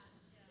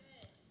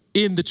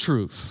in the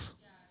truth.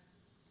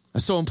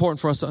 That's so important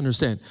for us to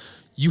understand.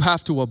 You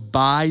have to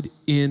abide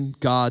in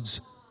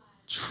God's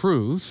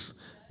truth,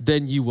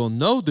 then you will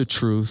know the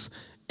truth,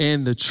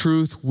 and the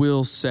truth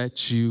will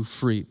set you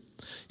free.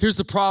 Here's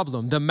the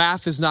problem. The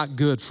math is not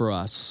good for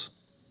us.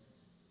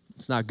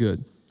 It's not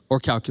good.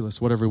 Or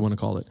calculus, whatever you want to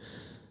call it.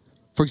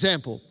 For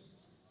example,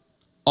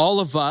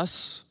 all of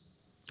us,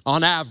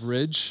 on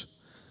average,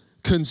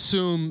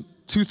 consume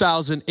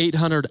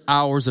 2,800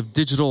 hours of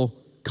digital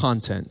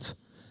content.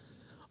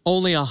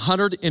 Only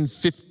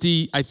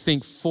 150, I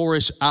think,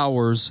 4-ish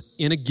hours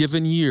in a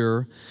given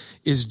year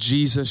is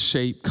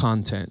Jesus-shaped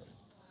content.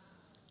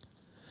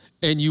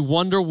 And you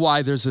wonder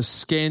why there's a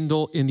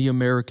scandal in the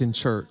American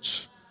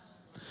church.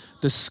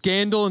 The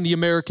scandal in the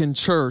American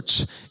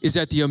church is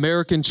that the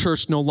American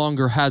church no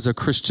longer has a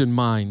Christian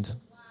mind.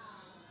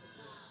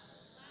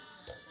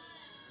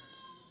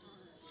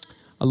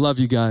 I love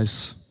you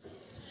guys.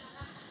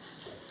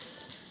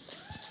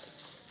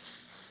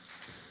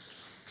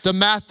 The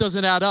math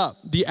doesn't add up.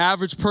 The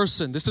average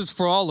person, this is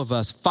for all of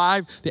us,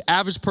 the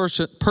average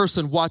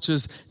person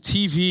watches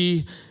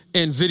TV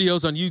and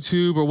videos on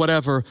YouTube or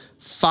whatever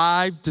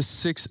 5 to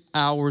 6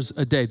 hours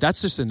a day.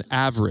 That's just an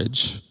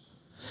average.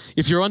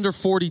 If you're under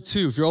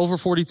 42, if you're over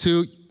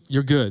 42,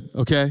 you're good,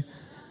 okay?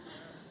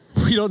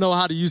 We don't know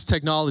how to use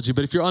technology,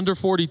 but if you're under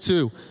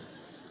 42,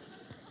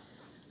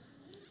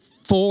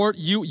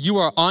 you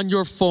are on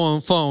your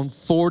phone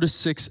 4 to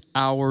 6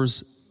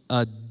 hours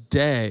a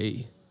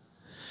day.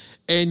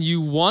 And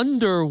you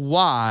wonder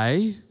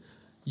why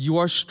you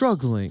are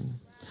struggling.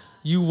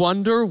 You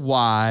wonder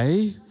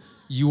why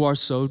you are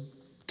so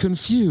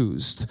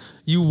confused.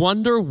 You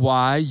wonder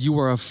why you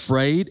are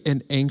afraid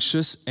and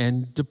anxious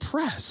and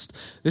depressed.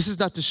 This is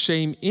not to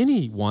shame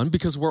anyone,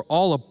 because we're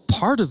all a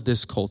part of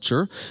this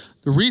culture.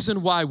 The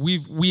reason why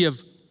we have,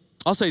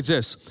 I'll say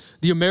this,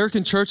 the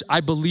American church,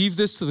 I believe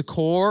this to the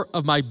core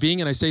of my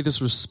being, and I say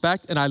this with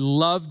respect, and I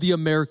love the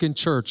American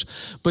church.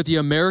 But the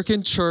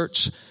American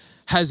church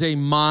has a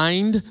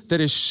mind that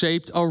is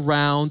shaped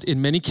around,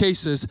 in many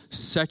cases,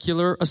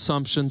 secular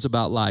assumptions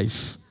about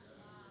life.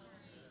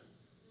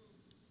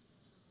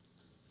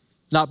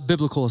 Not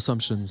biblical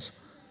assumptions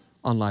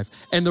on life.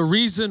 And the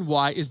reason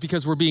why is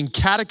because we're being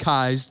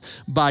catechized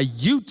by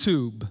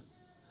YouTube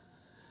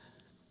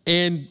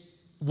and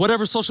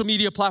whatever social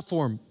media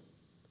platform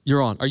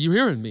you're on. Are you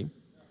hearing me?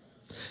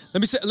 Let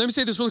me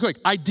say this really quick.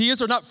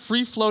 Ideas are not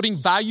free-floating,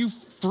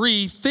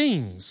 value-free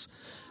things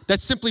that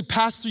simply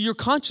pass through your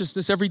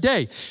consciousness every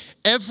day.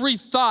 Every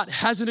thought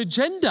has an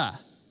agenda.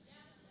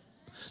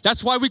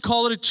 That's why we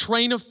call it a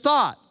train of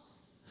thought.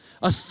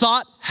 A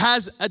thought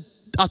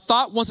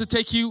wants to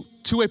take you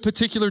to a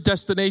particular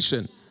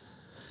destination.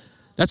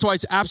 That's why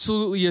it's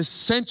absolutely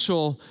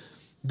essential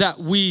that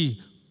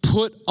we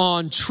put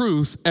on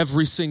truth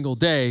every single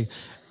day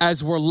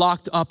as we're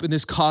locked up in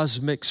this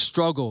cosmic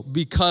struggle,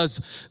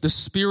 because the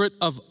spirit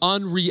of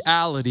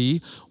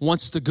unreality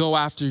wants to go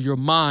after your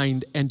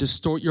mind and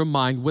distort your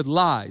mind with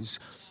lies.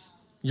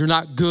 You're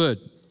not good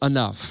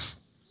enough,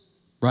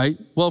 right?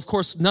 Well, of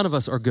course, none of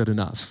us are good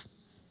enough.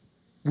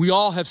 We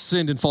all have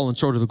sinned and fallen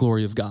short of the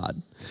glory of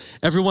God.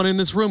 Everyone in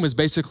this room is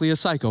basically a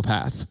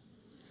psychopath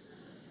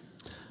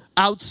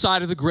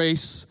outside of the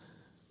grace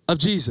of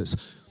Jesus.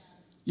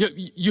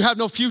 You have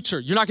no future.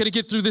 You're not going to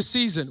get through this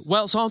season.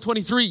 Well, Psalm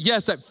 23,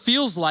 yes, that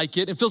feels like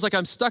it. It feels like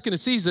I'm stuck in a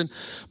season.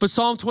 But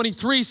Psalm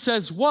 23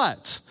 says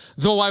what?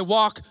 Though I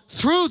walk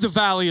through the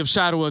valley of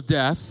shadow of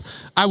death,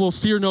 I will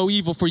fear no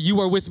evil, for you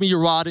are with me,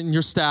 your rod and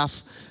your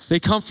staff, they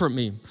comfort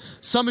me.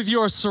 Some of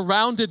you are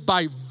surrounded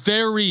by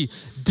very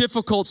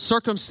difficult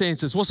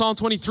circumstances. Well, Psalm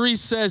 23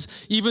 says,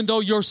 even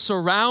though you're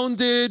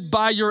surrounded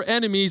by your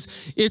enemies,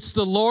 it's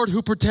the Lord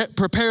who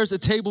prepares a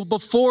table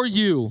before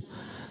you.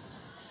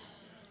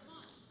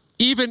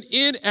 Even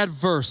in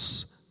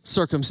adverse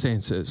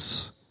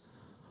circumstances.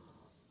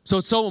 So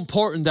it's so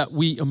important that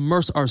we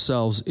immerse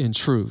ourselves in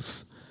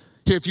truth.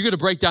 Here, if you're going to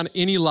break down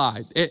any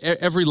lie,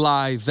 every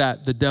lie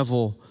that the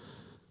devil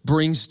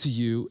brings to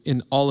you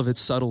in all of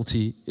its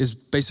subtlety is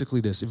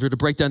basically this. If you're to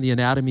break down the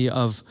anatomy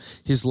of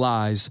his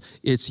lies,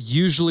 it's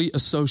usually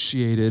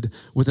associated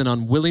with an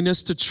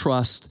unwillingness to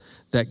trust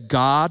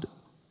that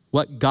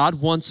what God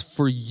wants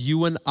for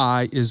you and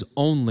I is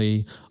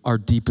only our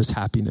deepest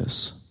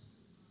happiness.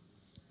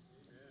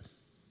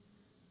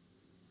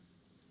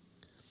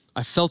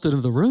 I felt it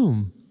in the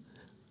room.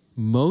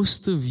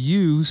 Most of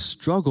you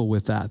struggle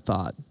with that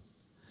thought.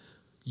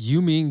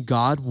 You mean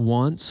God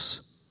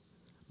wants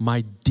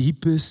my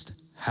deepest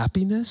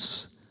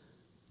happiness?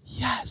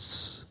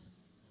 Yes.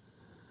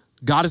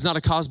 God is not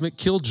a cosmic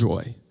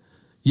killjoy.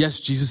 Yes,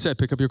 Jesus said,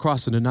 pick up your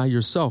cross and deny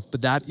yourself.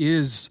 But that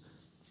is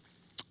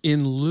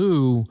in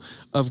lieu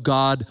of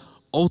God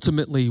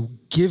ultimately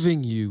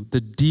giving you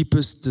the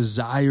deepest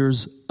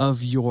desires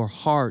of your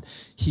heart.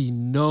 He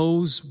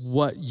knows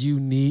what you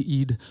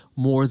need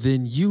more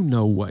than you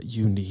know what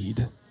you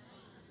need.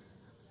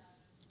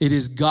 It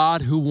is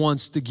God who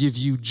wants to give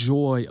you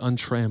joy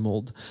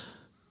untrammeled.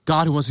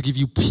 God who wants to give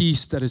you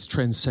peace that is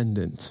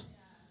transcendent.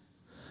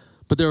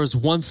 But there is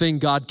one thing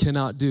God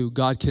cannot do.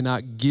 God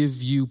cannot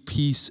give you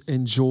peace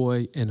and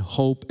joy and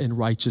hope and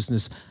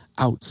righteousness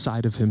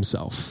outside of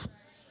himself.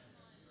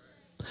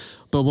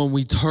 But when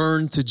we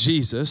turn to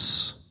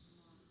Jesus,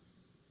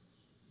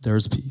 there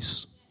is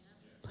peace.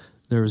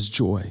 There is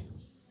joy.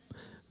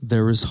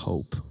 There is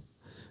hope.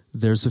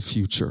 There's a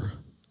future.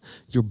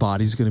 Your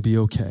body's going to be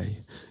okay.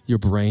 Your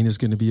brain is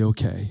going to be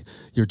okay.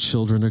 Your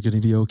children are going to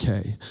be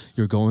okay.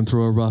 You're going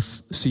through a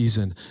rough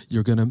season.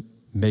 You're going to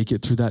make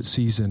it through that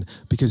season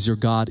because your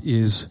God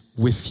is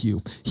with you.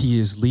 He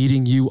is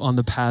leading you on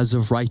the paths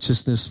of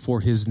righteousness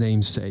for his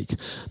name's sake.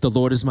 The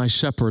Lord is my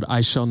shepherd, I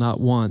shall not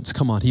want.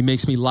 Come on, he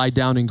makes me lie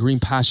down in green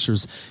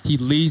pastures. He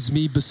leads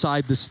me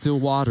beside the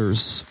still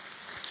waters.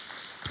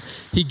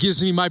 He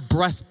gives me my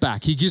breath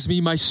back. He gives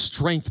me my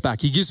strength back.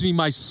 He gives me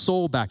my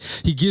soul back.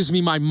 He gives me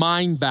my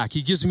mind back.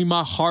 He gives me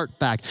my heart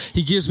back.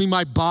 He gives me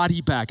my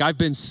body back. I've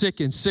been sick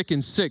and sick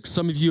and sick.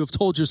 Some of you have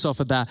told yourself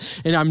of that.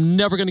 And I'm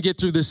never going to get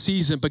through this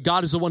season. But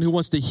God is the one who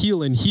wants to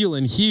heal and heal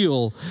and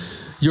heal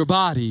your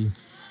body.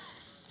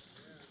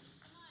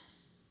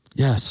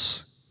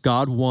 Yes,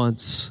 God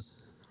wants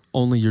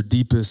only your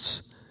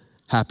deepest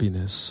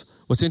happiness.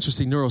 What's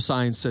interesting,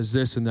 neuroscience says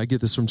this, and I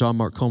get this from John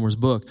Mark Comer's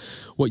book.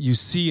 What you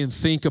see and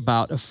think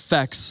about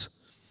affects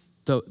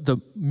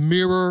the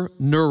mirror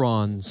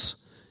neurons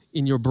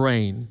in your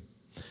brain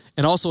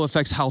and also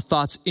affects how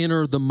thoughts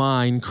enter the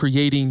mind,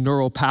 creating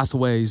neural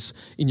pathways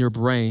in your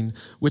brain,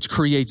 which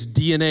creates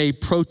DNA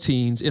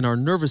proteins in our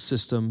nervous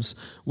systems,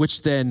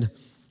 which then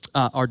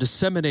are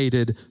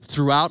disseminated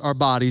throughout our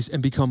bodies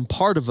and become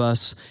part of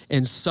us,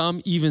 and some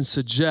even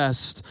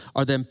suggest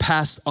are then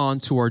passed on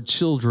to our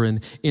children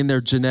in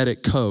their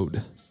genetic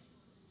code.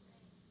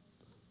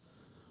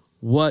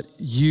 What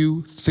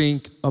you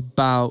think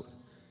about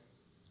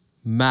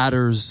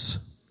matters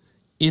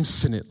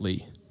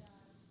infinitely.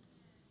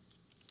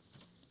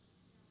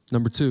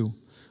 Number 2,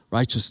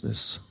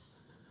 righteousness.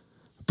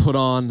 Put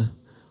on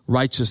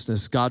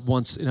righteousness. God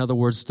wants, in other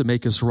words, to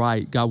make us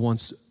right. God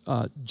wants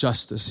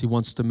justice. He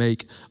wants to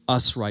make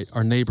us right,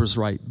 our neighbors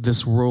right,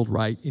 this world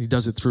right. And he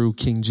does it through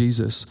King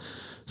Jesus.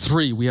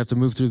 3, we have to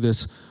move through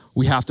this.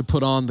 We have to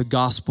put on the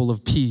gospel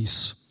of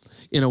peace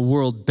in a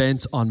world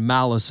bent on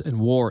malice and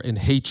war and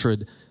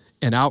hatred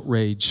and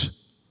outrage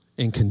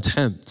and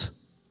contempt.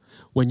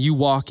 When you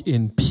walk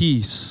in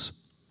peace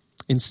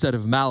instead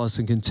of malice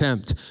and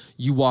contempt,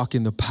 you walk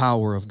in the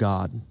power of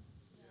God.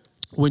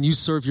 When you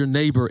serve your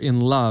neighbor in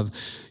love,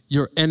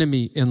 your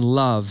enemy in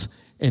love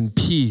and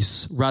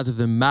peace rather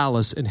than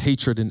malice and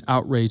hatred and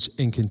outrage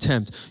and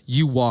contempt,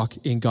 you walk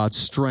in God's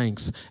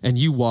strength and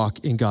you walk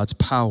in God's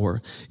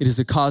power. It is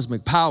the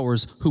cosmic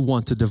powers who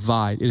want to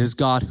divide. It is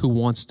God who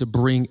wants to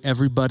bring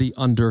everybody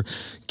under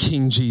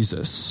King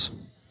Jesus.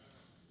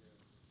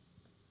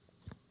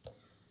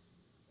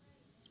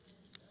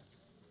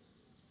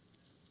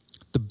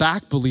 The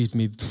back, believe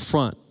me, the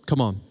front,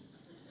 come on.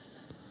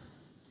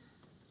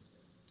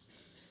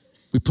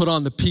 We put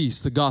on the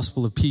peace, the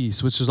gospel of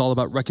peace, which is all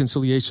about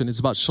reconciliation. It's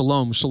about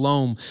shalom.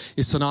 Shalom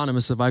is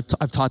synonymous,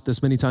 I've taught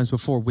this many times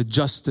before, with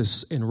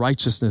justice and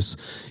righteousness.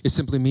 It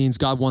simply means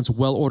God wants a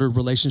well-ordered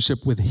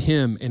relationship with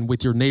him and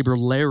with your neighbor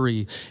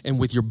Larry and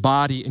with your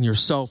body and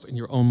yourself and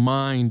your own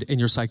mind and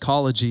your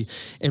psychology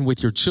and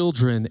with your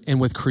children and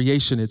with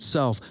creation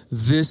itself.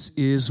 This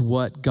is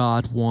what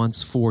God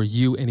wants for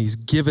you, and he's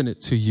given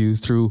it to you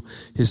through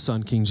his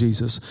son, King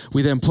Jesus.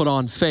 We then put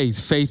on faith.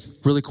 Faith,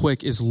 really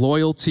quick, is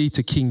loyalty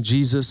to King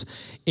Jesus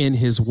in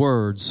his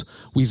words.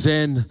 We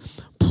then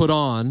put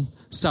on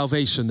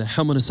salvation, the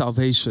helmet of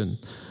salvation,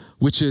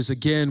 which is,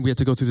 again, we have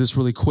to go through this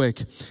really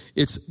quick.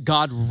 It's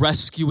God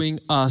rescuing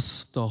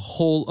us the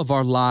whole of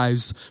our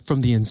lives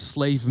from the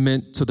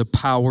enslavement to the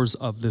powers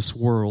of this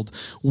world.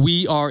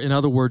 We are, in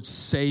other words,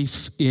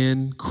 safe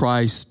in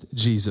Christ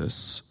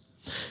Jesus.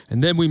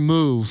 And then we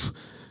move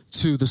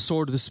to the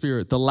sword of the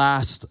Spirit, the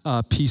last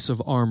piece of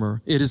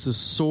armor. It is the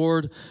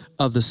sword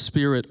of the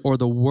Spirit, or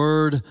the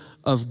word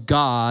of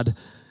God,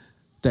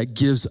 that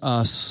gives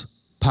us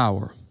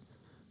power.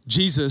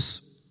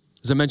 Jesus,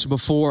 as I mentioned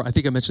before, I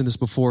think I mentioned this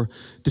before,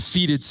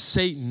 defeated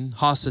Satan,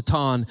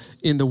 Ha-Satan,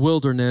 in the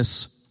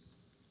wilderness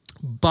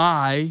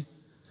by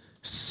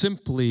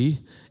simply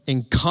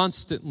and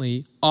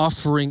constantly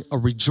offering a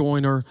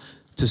rejoinder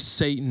to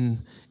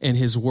Satan and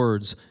his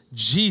words.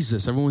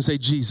 Jesus, everyone say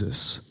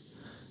Jesus.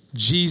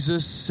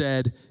 Jesus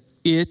said,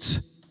 "It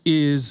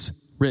is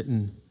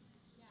written."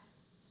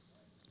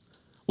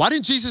 Why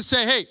didn't Jesus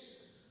say, "Hey,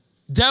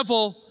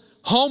 devil,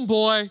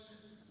 homeboy,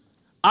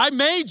 I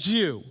made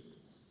you.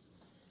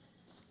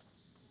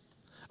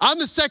 I'm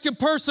the second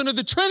person of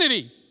the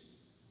Trinity.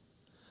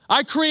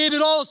 I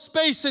created all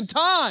space and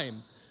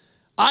time.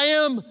 I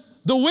am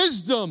the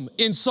wisdom,"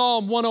 in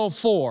Psalm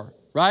 104,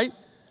 right?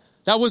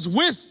 That was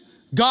with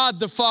God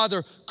the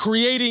Father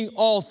creating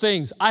all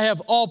things. I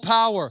have all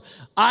power.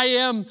 I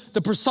am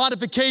the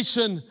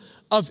personification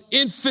of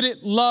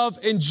infinite love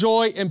and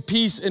joy and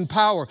peace and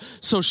power.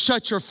 So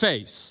shut your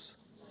face.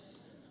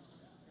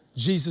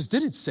 Jesus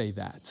didn't say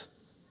that.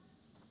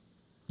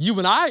 You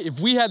and I, if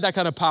we had that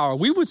kind of power,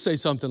 we would say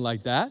something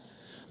like that.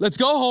 "Let's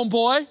go,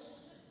 homeboy.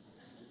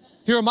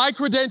 Here are my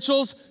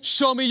credentials.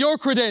 Show me your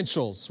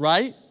credentials,"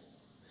 right?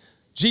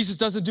 Jesus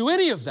doesn't do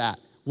any of that.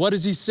 What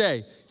does he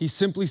say? He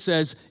simply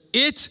says,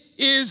 "It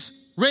is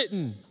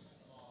written."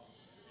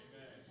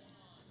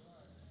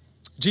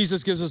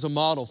 Jesus gives us a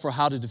model for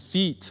how to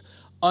defeat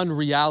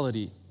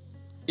unreality.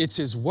 It's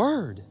his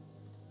word.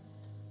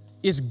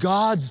 It's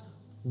God's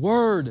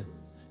word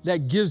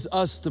that gives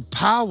us the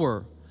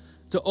power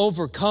to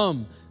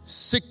overcome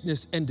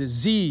sickness and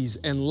disease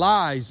and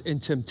lies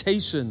and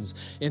temptations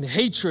and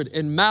hatred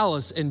and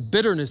malice and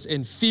bitterness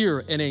and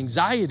fear and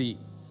anxiety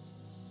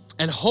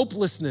and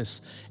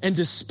hopelessness and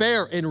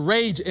despair and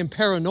rage and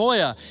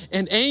paranoia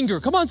and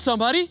anger. Come on,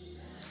 somebody.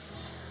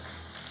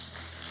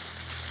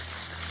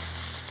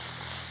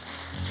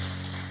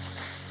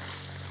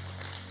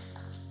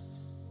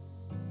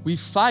 We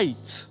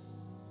fight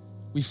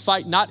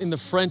not in the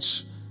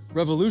French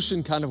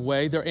Revolution kind of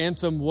way. Their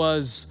anthem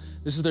was,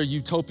 this is their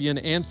utopian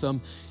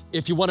anthem,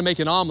 if you want to make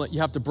an omelet, you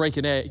have to break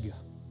an egg.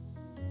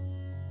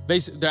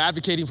 Basically, they're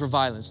advocating for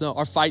violence. No,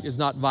 our fight is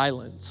not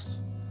violence.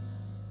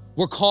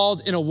 We're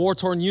called in a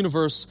war-torn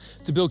universe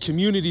to build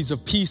communities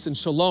of peace and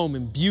shalom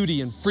and beauty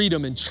and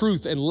freedom and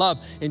truth and love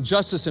and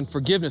justice and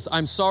forgiveness.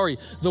 I'm sorry,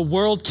 the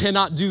world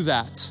cannot do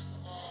that.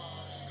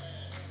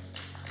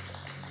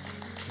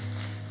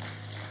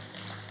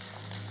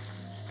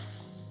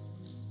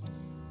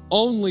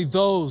 Only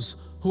those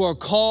who are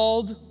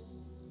called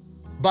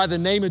by the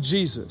name of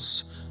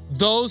Jesus,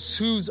 those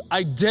whose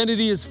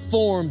identity is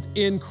formed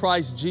in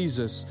Christ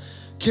Jesus,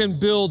 can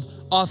build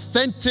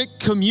authentic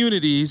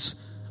communities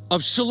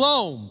of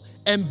shalom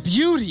and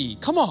beauty.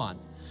 Come on.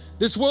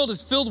 This world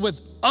is filled with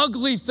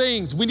ugly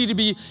things. We need to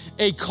be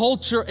a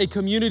culture, a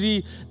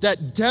community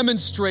that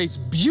demonstrates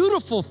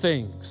beautiful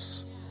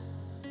things.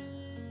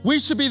 We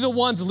should be the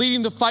ones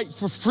leading the fight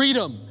for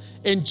freedom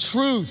and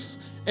truth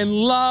and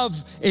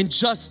love and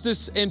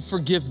justice and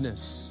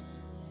forgiveness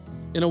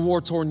in a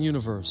war-torn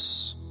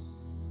universe.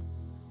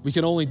 We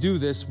can only do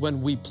this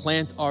when we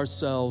plant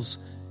ourselves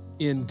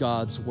in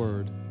God's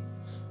word.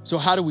 So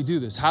how do we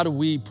do this? How do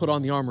we put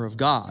on the armor of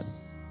God,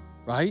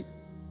 right?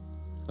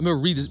 I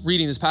remember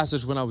reading this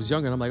passage when I was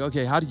younger, and I'm like,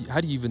 okay, how do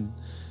you even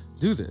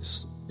do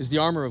this? Is the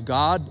armor of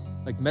God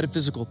like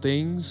metaphysical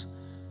things,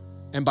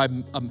 and by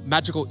a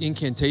magical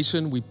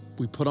incantation we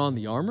put on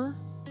the armor?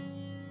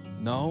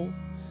 No.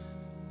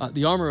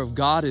 The armor of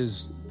God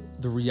is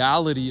the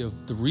reality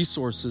of the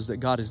resources that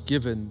God has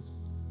given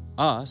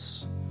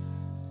us.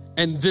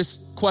 And this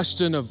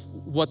question of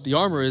what the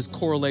armor is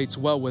correlates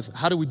well with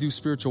how do we do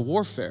spiritual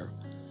warfare?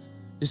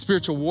 Is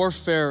spiritual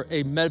warfare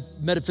a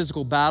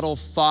metaphysical battle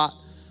fought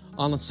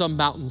on some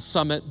mountain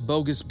summit,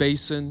 bogus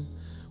basin,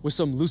 with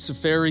some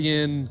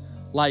Luciferian,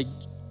 like,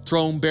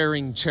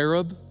 throne-bearing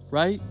cherub,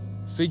 right,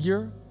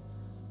 figure?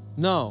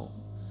 No.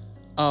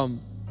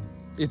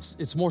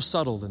 It's more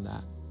subtle than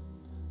that.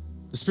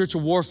 The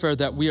spiritual warfare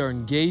that we are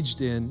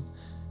engaged in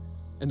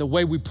And the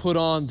way we put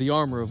on the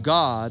armor of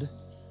God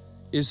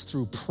is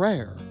through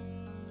prayer.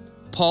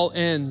 Paul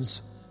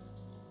ends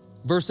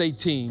verse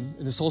 18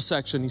 in this whole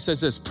section. He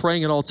says this,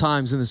 praying at all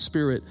times in the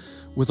Spirit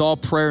with all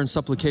prayer and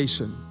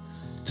supplication.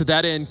 To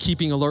that end,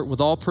 keeping alert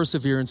with all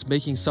perseverance,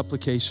 making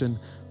supplication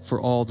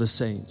for all the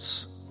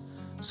saints.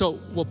 So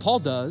what Paul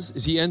does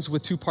is he ends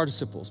with two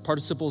participles.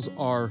 Participles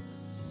are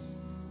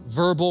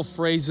verbal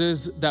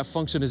phrases that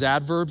function as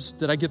adverbs.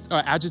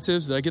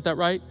 Adjectives? Did I get that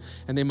right?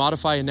 And they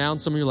modify a noun.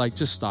 Some of you are like,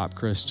 just stop,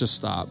 Chris, just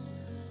stop.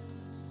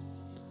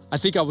 I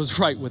think I was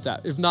right with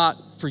that. If not,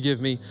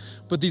 forgive me.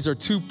 But these are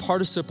two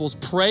participles.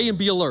 Pray and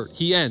be alert.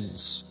 He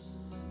ends.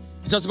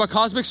 He talks about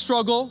cosmic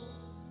struggle.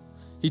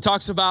 He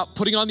talks about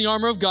putting on the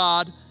armor of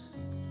God.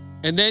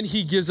 And then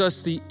he gives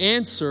us the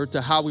answer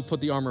to how we put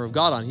the armor of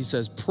God on. He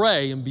says,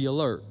 pray and be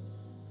alert.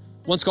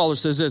 One scholar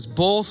says this,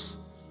 both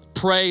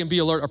pray and be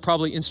alert are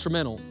probably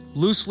instrumental,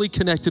 loosely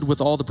connected with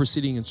all the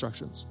preceding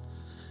instructions.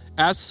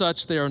 As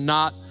such, they are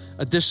not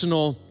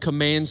additional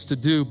commands to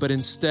do, but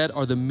instead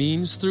are the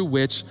means through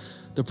which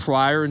the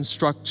prior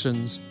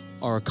instructions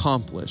are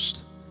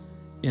accomplished.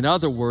 In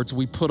other words,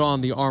 we put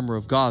on the armor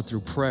of God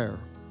through prayer.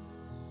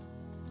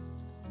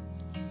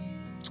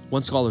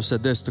 One scholar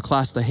said this, to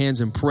clasp the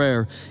hands in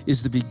prayer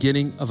is the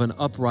beginning of an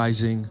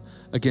uprising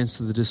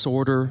against the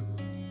disorder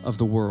of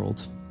the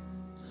world.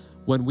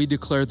 When we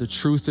declare the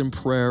truth in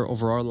prayer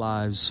over our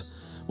lives,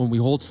 when we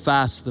hold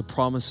fast to the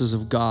promises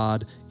of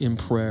God in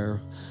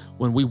prayer,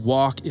 when we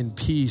walk in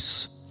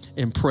peace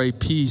and pray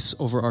peace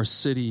over our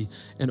city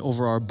and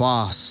over our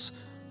boss,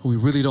 who we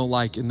really don't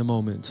like in the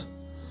moment,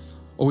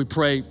 or we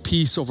pray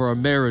peace over our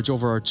marriage,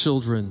 over our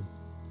children,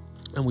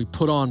 and we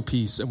put on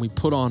peace and we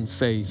put on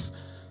faith.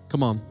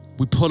 Come on,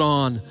 we put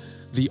on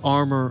the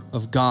armor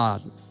of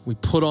God. We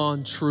put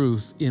on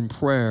truth in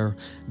prayer.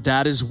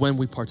 That is when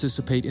we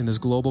participate in this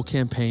global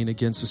campaign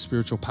against the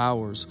spiritual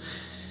powers.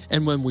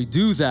 And when we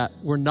do that,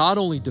 we're not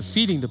only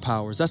defeating the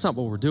powers, that's not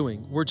what we're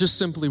doing. We're just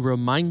simply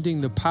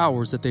reminding the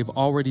powers that they've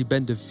already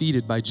been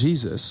defeated by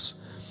Jesus.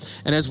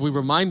 And as we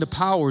remind the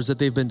powers that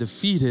they've been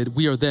defeated,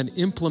 we are then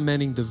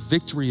implementing the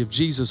victory of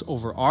Jesus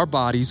over our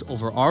bodies,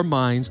 over our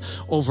minds,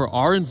 over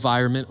our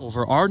environment,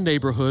 over our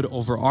neighborhood,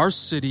 over our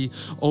city,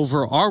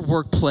 over our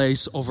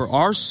workplace, over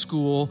our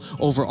school,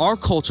 over our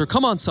culture.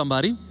 Come on,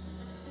 somebody.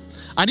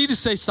 I need to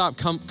say stop.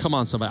 Come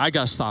on, somebody. I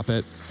got to stop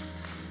it.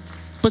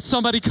 But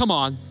somebody, come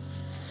on.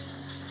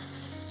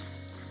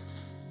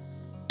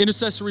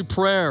 Intercessory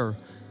prayer,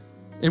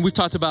 and we've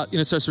talked about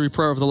intercessory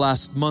prayer over the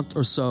last month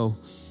or so,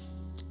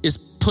 is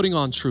putting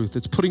on truth.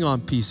 It's putting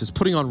on peace. It's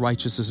putting on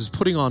righteousness. It's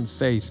putting on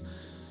faith.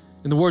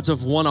 In the words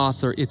of one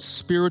author, it's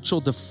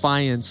spiritual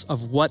defiance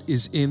of what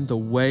is in the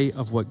way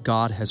of what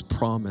God has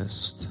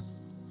promised.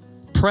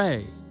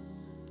 Pray.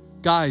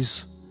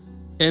 Guys,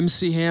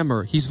 MC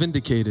Hammer, he's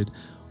vindicated,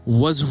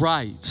 was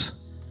right.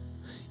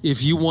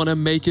 If you want to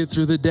make it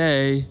through the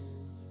day,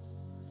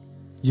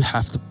 you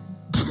have to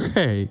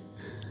pray.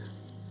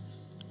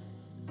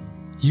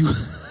 You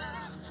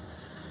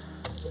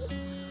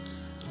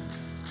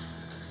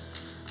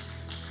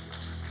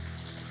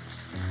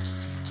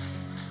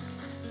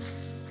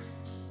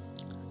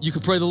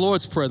could pray the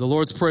Lord's Prayer. The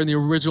Lord's Prayer in the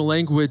original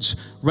language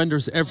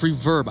renders every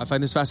verb. I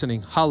find this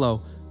fascinating.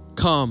 Hallow,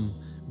 come,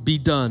 be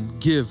done,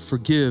 give,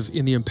 forgive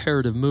in the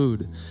imperative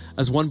mood.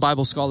 As one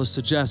Bible scholar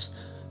suggests,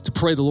 to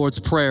pray the Lord's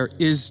Prayer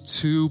is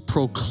to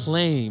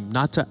proclaim,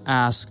 not to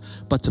ask,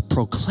 but to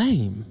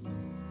proclaim.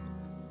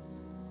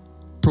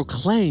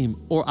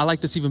 Proclaim, or I like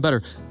this even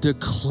better,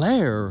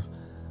 declare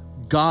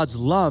God's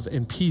love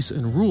and peace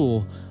and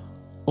rule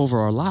over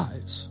our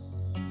lives.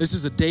 This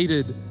is a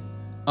dated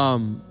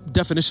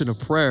definition of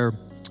prayer,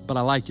 but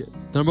I like it.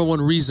 The number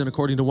one reason,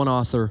 according to one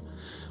author,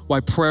 why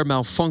prayer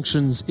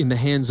malfunctions in the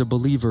hands of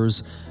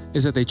believers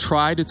is that they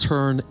try to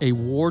turn a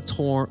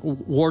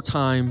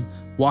wartime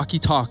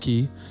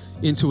walkie-talkie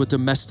into a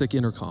domestic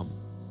intercom.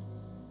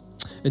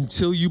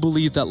 Until you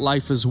believe that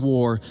life is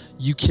war,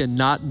 you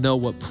cannot know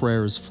what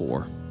prayer is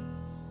for.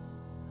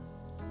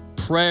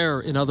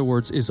 Prayer, in other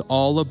words, is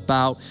all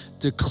about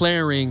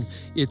declaring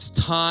it's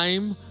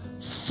time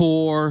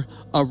for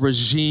a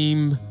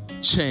regime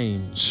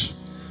change.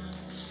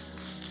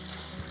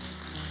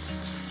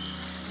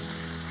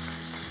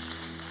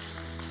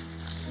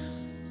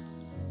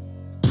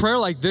 Prayer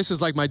like this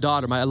is like my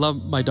daughter. I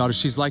love my daughter.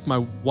 She's like my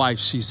wife.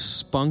 She's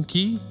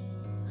spunky.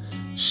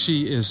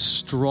 She is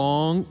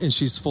strong and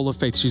she's full of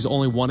faith. She's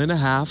only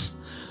 1.5.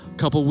 A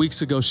couple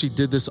weeks ago, she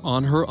did this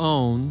on her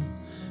own.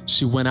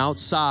 She went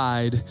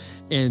outside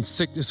and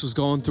sickness was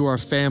going through our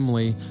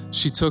family.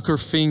 She took her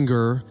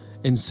finger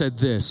and said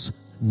this,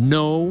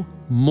 "No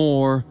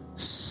more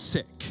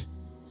sick."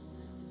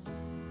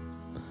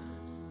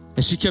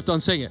 And she kept on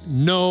saying it,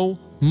 "No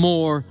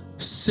more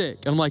sick."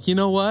 And I'm like, you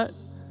know what?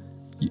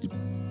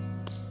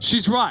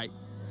 She's right.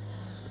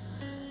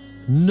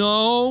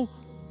 No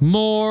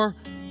more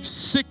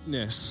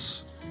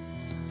sickness.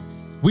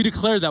 We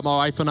declared that, my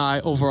wife and I,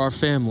 over our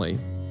family.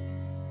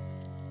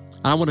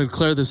 And I want to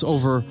declare this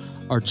over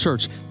our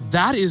church.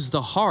 That is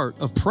the heart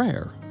of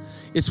prayer.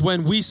 It's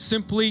when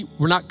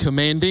we're not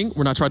commanding,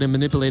 we're not trying to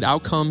manipulate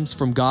outcomes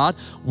from God.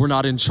 We're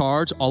not in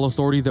charge. All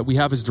authority that we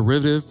have is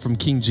derivative from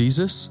King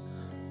Jesus.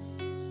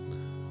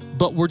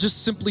 But we're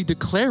just simply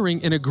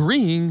declaring and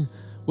agreeing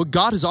what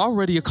God has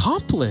already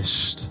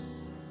accomplished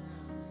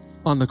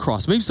on the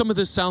cross. Maybe some of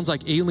this sounds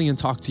like alien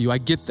talk to you. I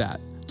get that.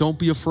 Don't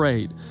be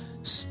afraid.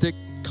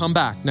 Come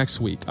back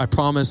next week. I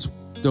promise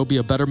there'll be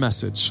a better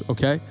message,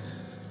 okay?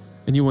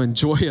 And you will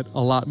enjoy it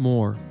a lot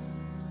more.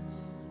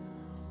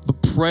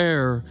 But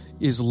prayer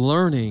is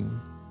learning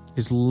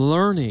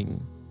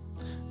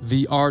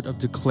the art of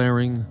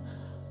declaring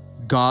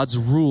God's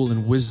rule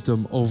and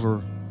wisdom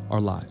over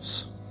our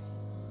lives.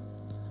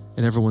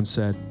 And everyone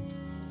said,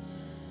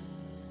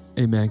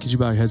 amen. Could you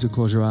bow your heads and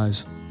close your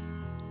eyes?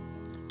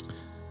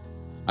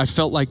 I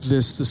felt like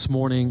this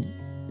morning.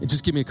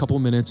 Just give me a couple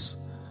minutes.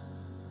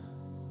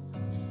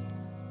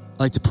 I'd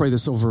like to pray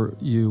this over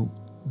you.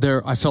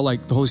 I felt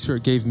like the Holy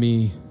Spirit gave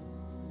me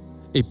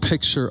a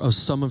picture of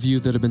some of you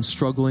that have been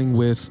struggling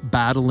with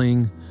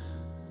battling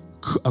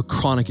a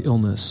chronic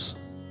illness.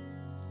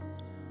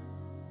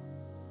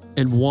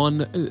 And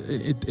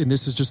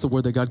this is just the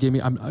word that God gave me.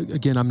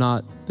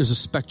 There's a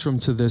spectrum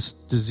to this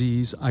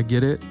disease. I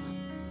get it.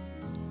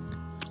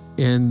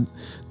 And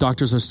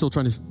doctors are still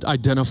trying to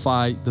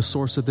identify the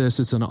source of this.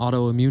 It's an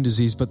autoimmune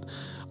disease, but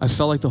I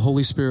felt like the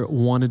Holy Spirit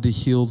wanted to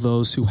heal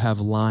those who have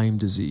Lyme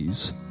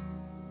disease.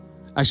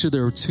 Actually,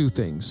 there are two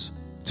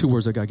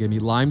words that God gave me: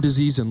 Lyme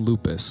disease and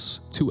lupus,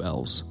 2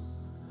 L's.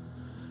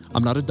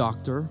 I'm not a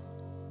doctor.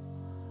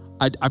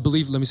 I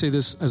believe, let me say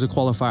this as a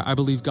qualifier, I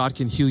believe God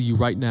can heal you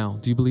right now.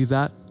 Do you believe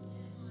that?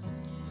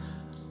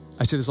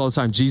 I say this all the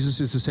time. Jesus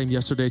is the same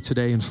yesterday,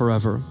 today, and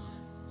forever.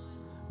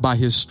 By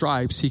his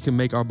stripes, he can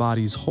make our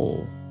bodies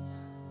whole.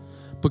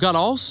 But God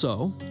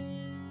also,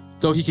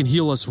 though he can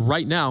heal us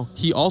right now,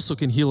 he also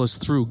can heal us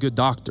through good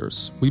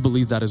doctors. We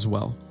believe that as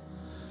well.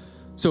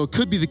 So it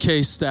could be the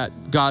case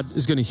that God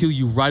is going to heal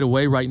you right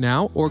away, right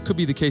now, or it could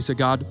be the case that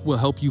God will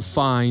help you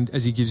find,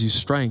 as he gives you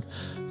strength,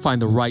 find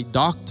the right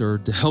doctor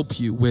to help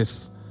you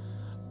with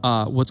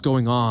what's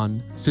going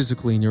on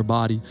physically in your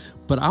body.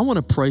 But I want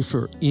to pray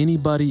for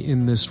anybody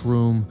in this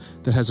room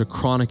that has a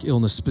chronic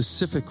illness,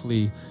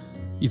 specifically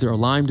either a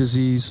Lyme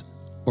disease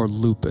or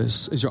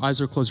lupus. As your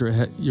eyes are closed,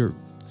 your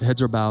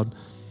heads are bowed.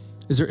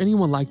 Is there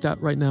anyone like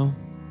that right now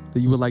that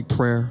you would like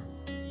prayer?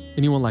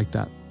 Anyone like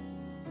that?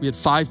 We had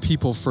 5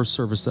 people first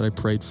service that I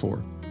prayed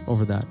for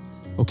over that.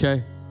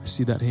 Okay, I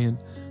see that hand.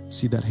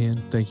 See that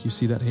hand. Thank you.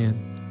 See that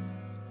hand.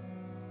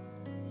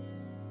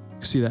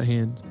 See that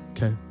hand.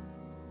 Okay.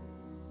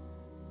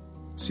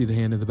 See the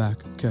hand in the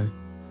back. Okay. I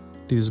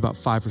think there's about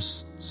 5 or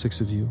 6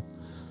 of you.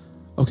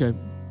 Okay.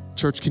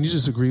 Church, can you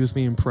just agree with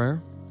me in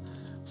prayer?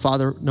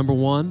 Father, number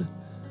 1,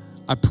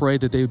 I pray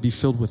that they would be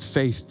filled with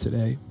faith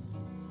today.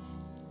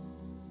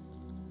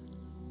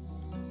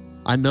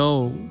 I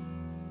know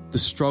the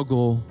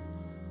struggle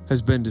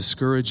has been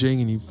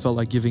discouraging and you felt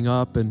like giving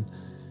up and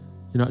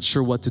you're not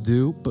sure what to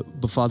do.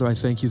 But Father, I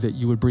thank you that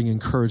you would bring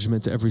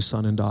encouragement to every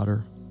son and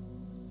daughter.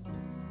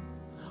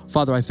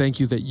 Father, I thank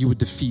you that you would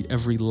defeat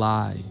every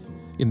lie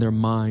in their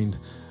mind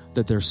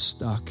that they're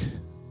stuck.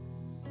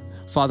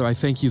 Father, I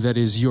thank you that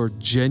is your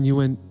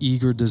genuine,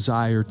 eager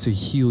desire to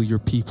heal your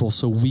people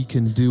so we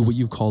can do what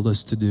you've called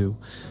us to do.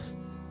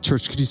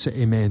 Church, could you say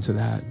amen to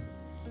that?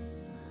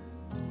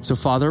 So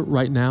Father,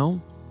 right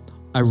now,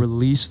 I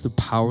release the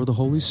power of the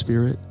Holy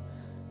Spirit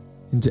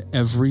into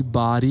every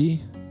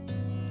body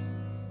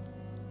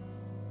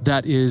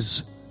that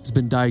has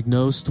been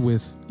diagnosed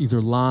with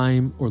either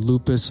Lyme or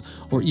lupus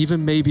or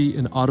even maybe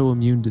an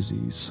autoimmune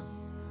disease.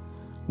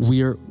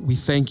 We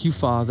thank you,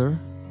 Father,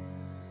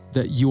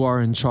 that you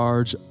are in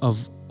charge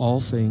of all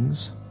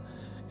things,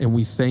 and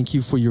we thank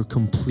you for your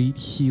complete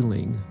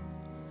healing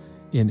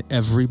in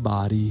every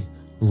body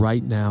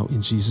right now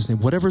in Jesus' name.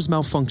 Whatever's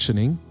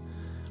malfunctioning,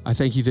 I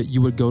thank you that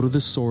you would go to the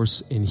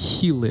source and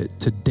heal it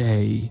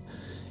today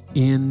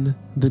in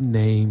the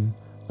name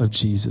of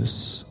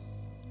Jesus.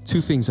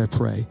 2 things I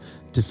pray: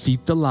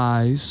 defeat the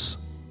lies,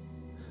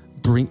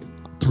 bring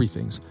 3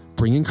 things: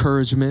 bring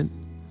encouragement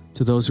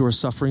to those who are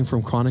suffering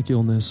from chronic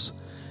illness,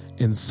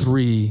 and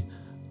 3,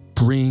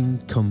 bring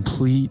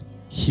complete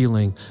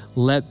healing.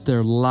 Let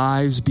their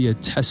lives be a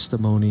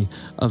testimony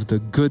of the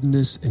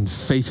goodness and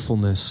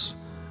faithfulness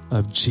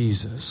of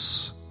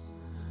Jesus.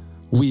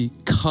 We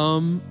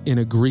come in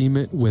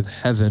agreement with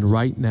heaven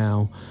right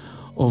now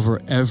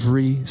over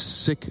every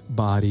sick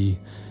body,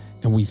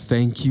 and we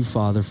thank you,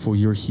 Father, for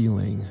your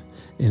healing.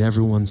 And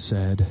everyone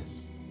said,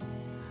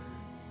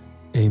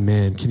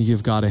 amen. Can you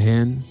give God a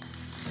hand?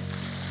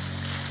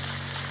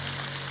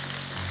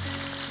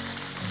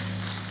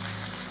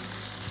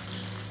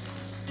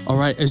 All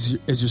right, as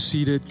you're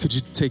seated, could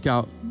you take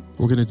out,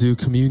 we're going to do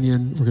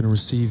communion. We're going to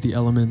receive the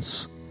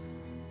elements.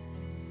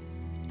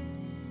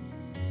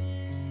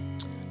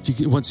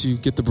 Once you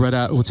get the bread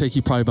out, it will take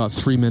you probably about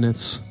 3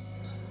 minutes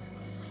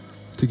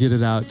to get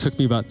it out. It took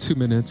me about 2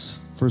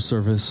 minutes for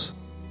service.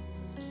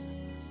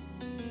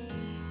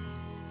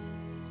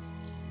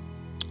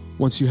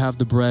 Once you have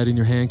the bread in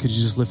your hand, could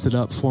you just lift it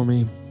up for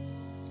me?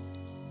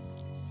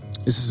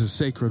 This is a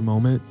sacred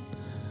moment.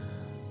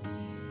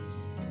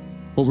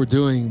 What we're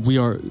doing, we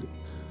are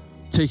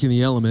taking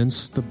the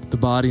elements, the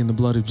body and the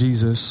blood of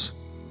Jesus,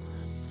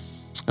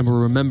 and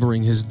we're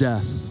remembering his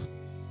death.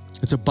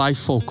 It's a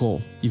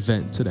bifocal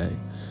event today.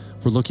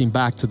 We're looking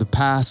back to the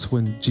past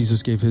when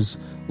Jesus gave his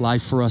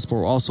life for us, but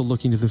we're also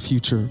looking to the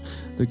future,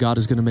 that God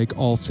is going to make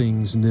all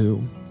things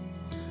new.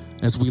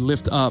 As we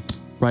lift up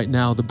right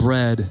now the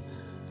bread,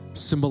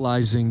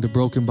 symbolizing the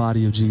broken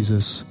body of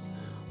Jesus,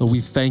 Lord, we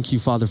thank you,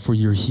 Father, for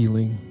your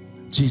healing.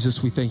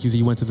 Jesus, we thank you that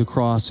you went to the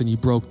cross and you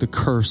broke the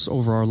curse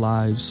over our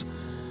lives.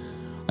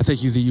 I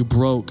thank you that you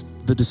broke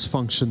the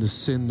dysfunction, the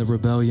sin, the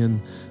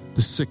rebellion,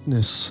 the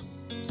sickness,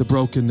 the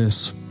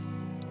brokenness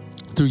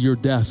through your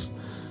death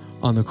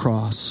on the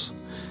cross.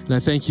 And I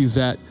thank you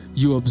that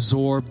you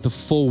absorbed the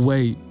full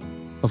weight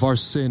of our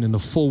sin and the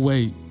full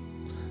weight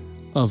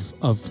of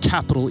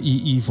capital E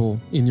evil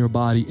in your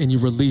body, and you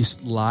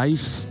released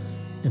life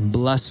and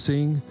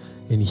blessing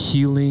and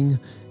healing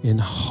and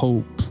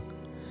hope.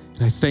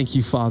 And I thank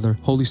you, Father.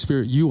 Holy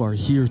Spirit, you are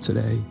here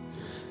today.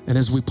 And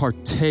as we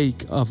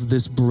partake of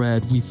this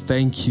bread, we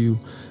thank you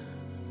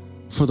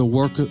for the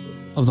work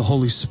of the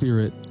Holy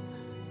Spirit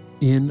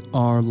in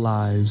our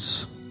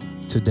lives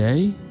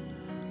today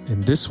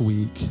and this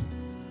week.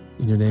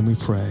 In your name we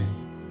pray.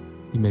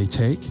 You may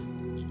take.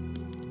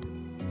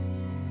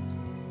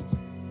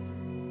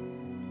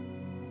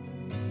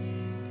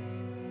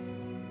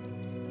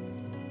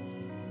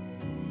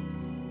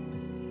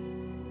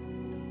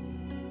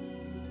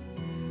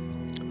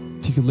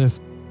 If you could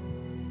lift,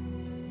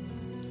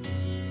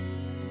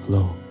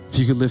 hello. If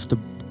you could lift the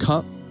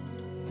cup.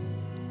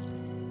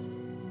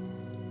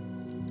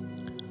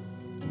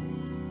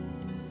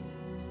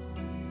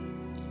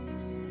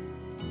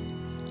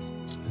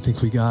 I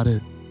think we got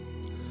it.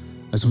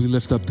 As we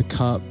lift up the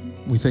cup,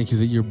 we thank you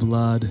that your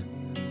blood,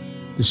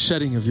 the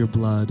shedding of your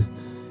blood,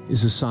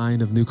 is a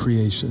sign of new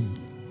creation.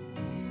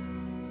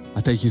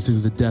 I thank you through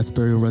the death,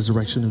 burial,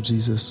 resurrection of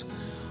Jesus,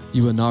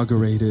 you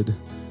inaugurated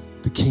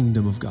the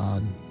kingdom of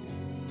God.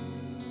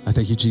 I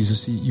thank you,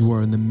 Jesus, that you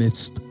are in the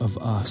midst of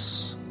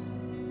us.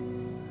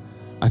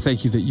 I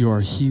thank you that you are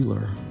a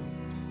healer.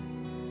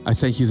 I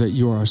thank you that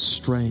you are our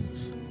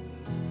strength.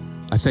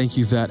 I thank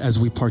you that as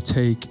we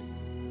partake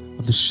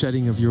of the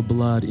shedding of your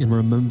blood in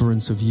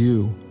remembrance of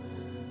you,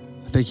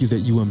 I thank you that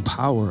you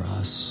empower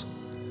us.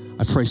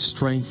 I pray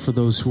strength for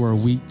those who are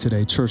weak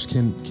today. Church,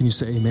 can you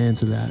say amen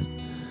to that?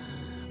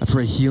 I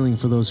pray healing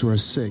for those who are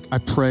sick. I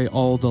pray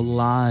all the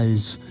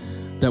lies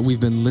that we've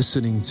been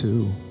listening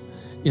to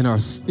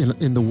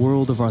in the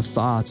world of our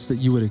thoughts, that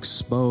you would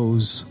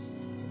expose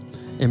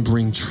and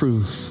bring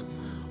truth.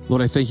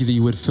 Lord, I thank you that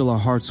you would fill our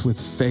hearts with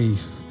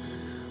faith.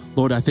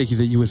 Lord, I thank you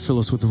that you would fill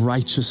us with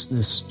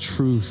righteousness,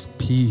 truth,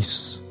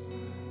 peace,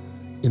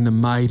 in the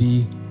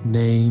mighty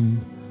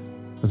name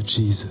of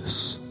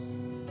Jesus.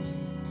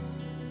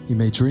 You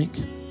may drink.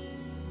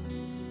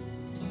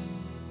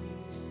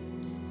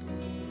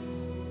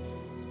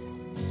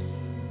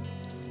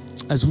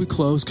 As we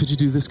close, could you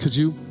do this?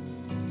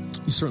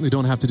 You certainly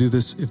don't have to do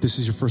this if this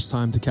is your first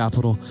time to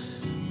Capitol.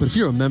 But if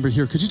you're a member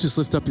here, could you just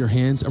lift up your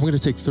hands? And we're going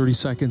to take 30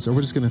 seconds, and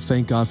we're just going to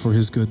thank God for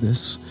his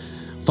goodness.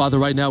 Father,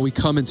 right now we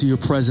come into your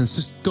presence.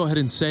 Just go ahead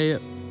and say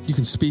it. You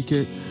can speak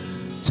it.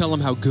 Tell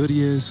him how good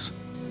he is.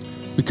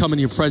 We come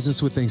into your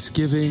presence with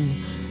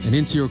thanksgiving and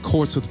into your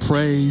courts with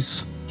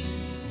praise.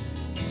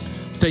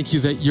 Thank you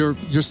that your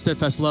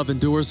steadfast love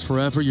endures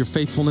forever, your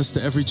faithfulness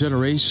to every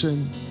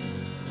generation.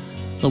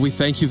 Lord, we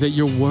thank you that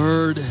your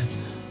word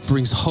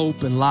brings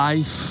hope and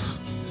life.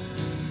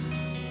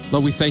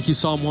 Lord, we thank you,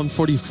 Psalm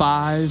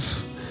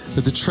 145,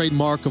 that the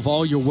trademark of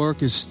all your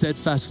work is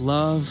steadfast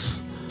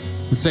love.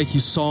 We thank you,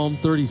 Psalm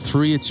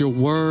 33. It's your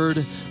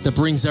word that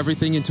brings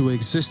everything into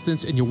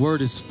existence, and your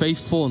word is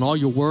faithful, and all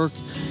your work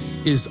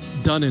is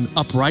done in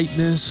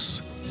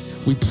uprightness.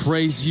 We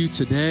praise you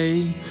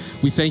today.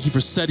 We thank you for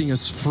setting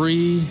us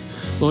free.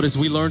 Lord, as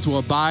we learn to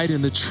abide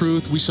in the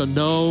truth, we shall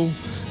know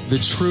the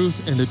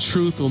truth, and the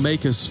truth will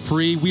make us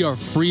free. We are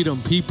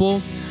freedom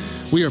people.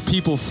 We are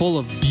people full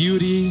of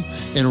beauty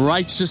and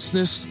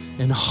righteousness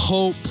and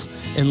hope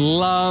and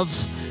love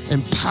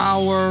and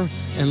power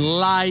and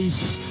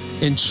life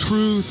and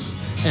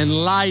truth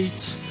and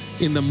light.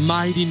 In the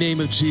mighty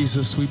name of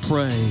Jesus, we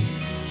pray.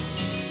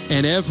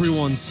 And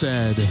everyone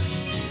said,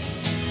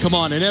 come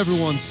on, and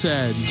everyone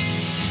said,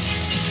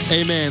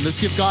 amen.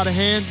 Let's give God a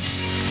hand.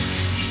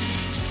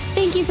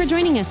 Thank you for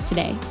joining us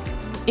today.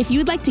 If you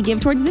would like to give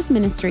towards this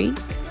ministry,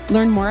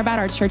 learn more about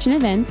our church and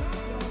events,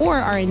 or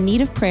are in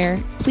need of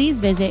prayer, please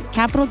visit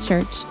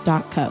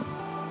capitalchurch.co.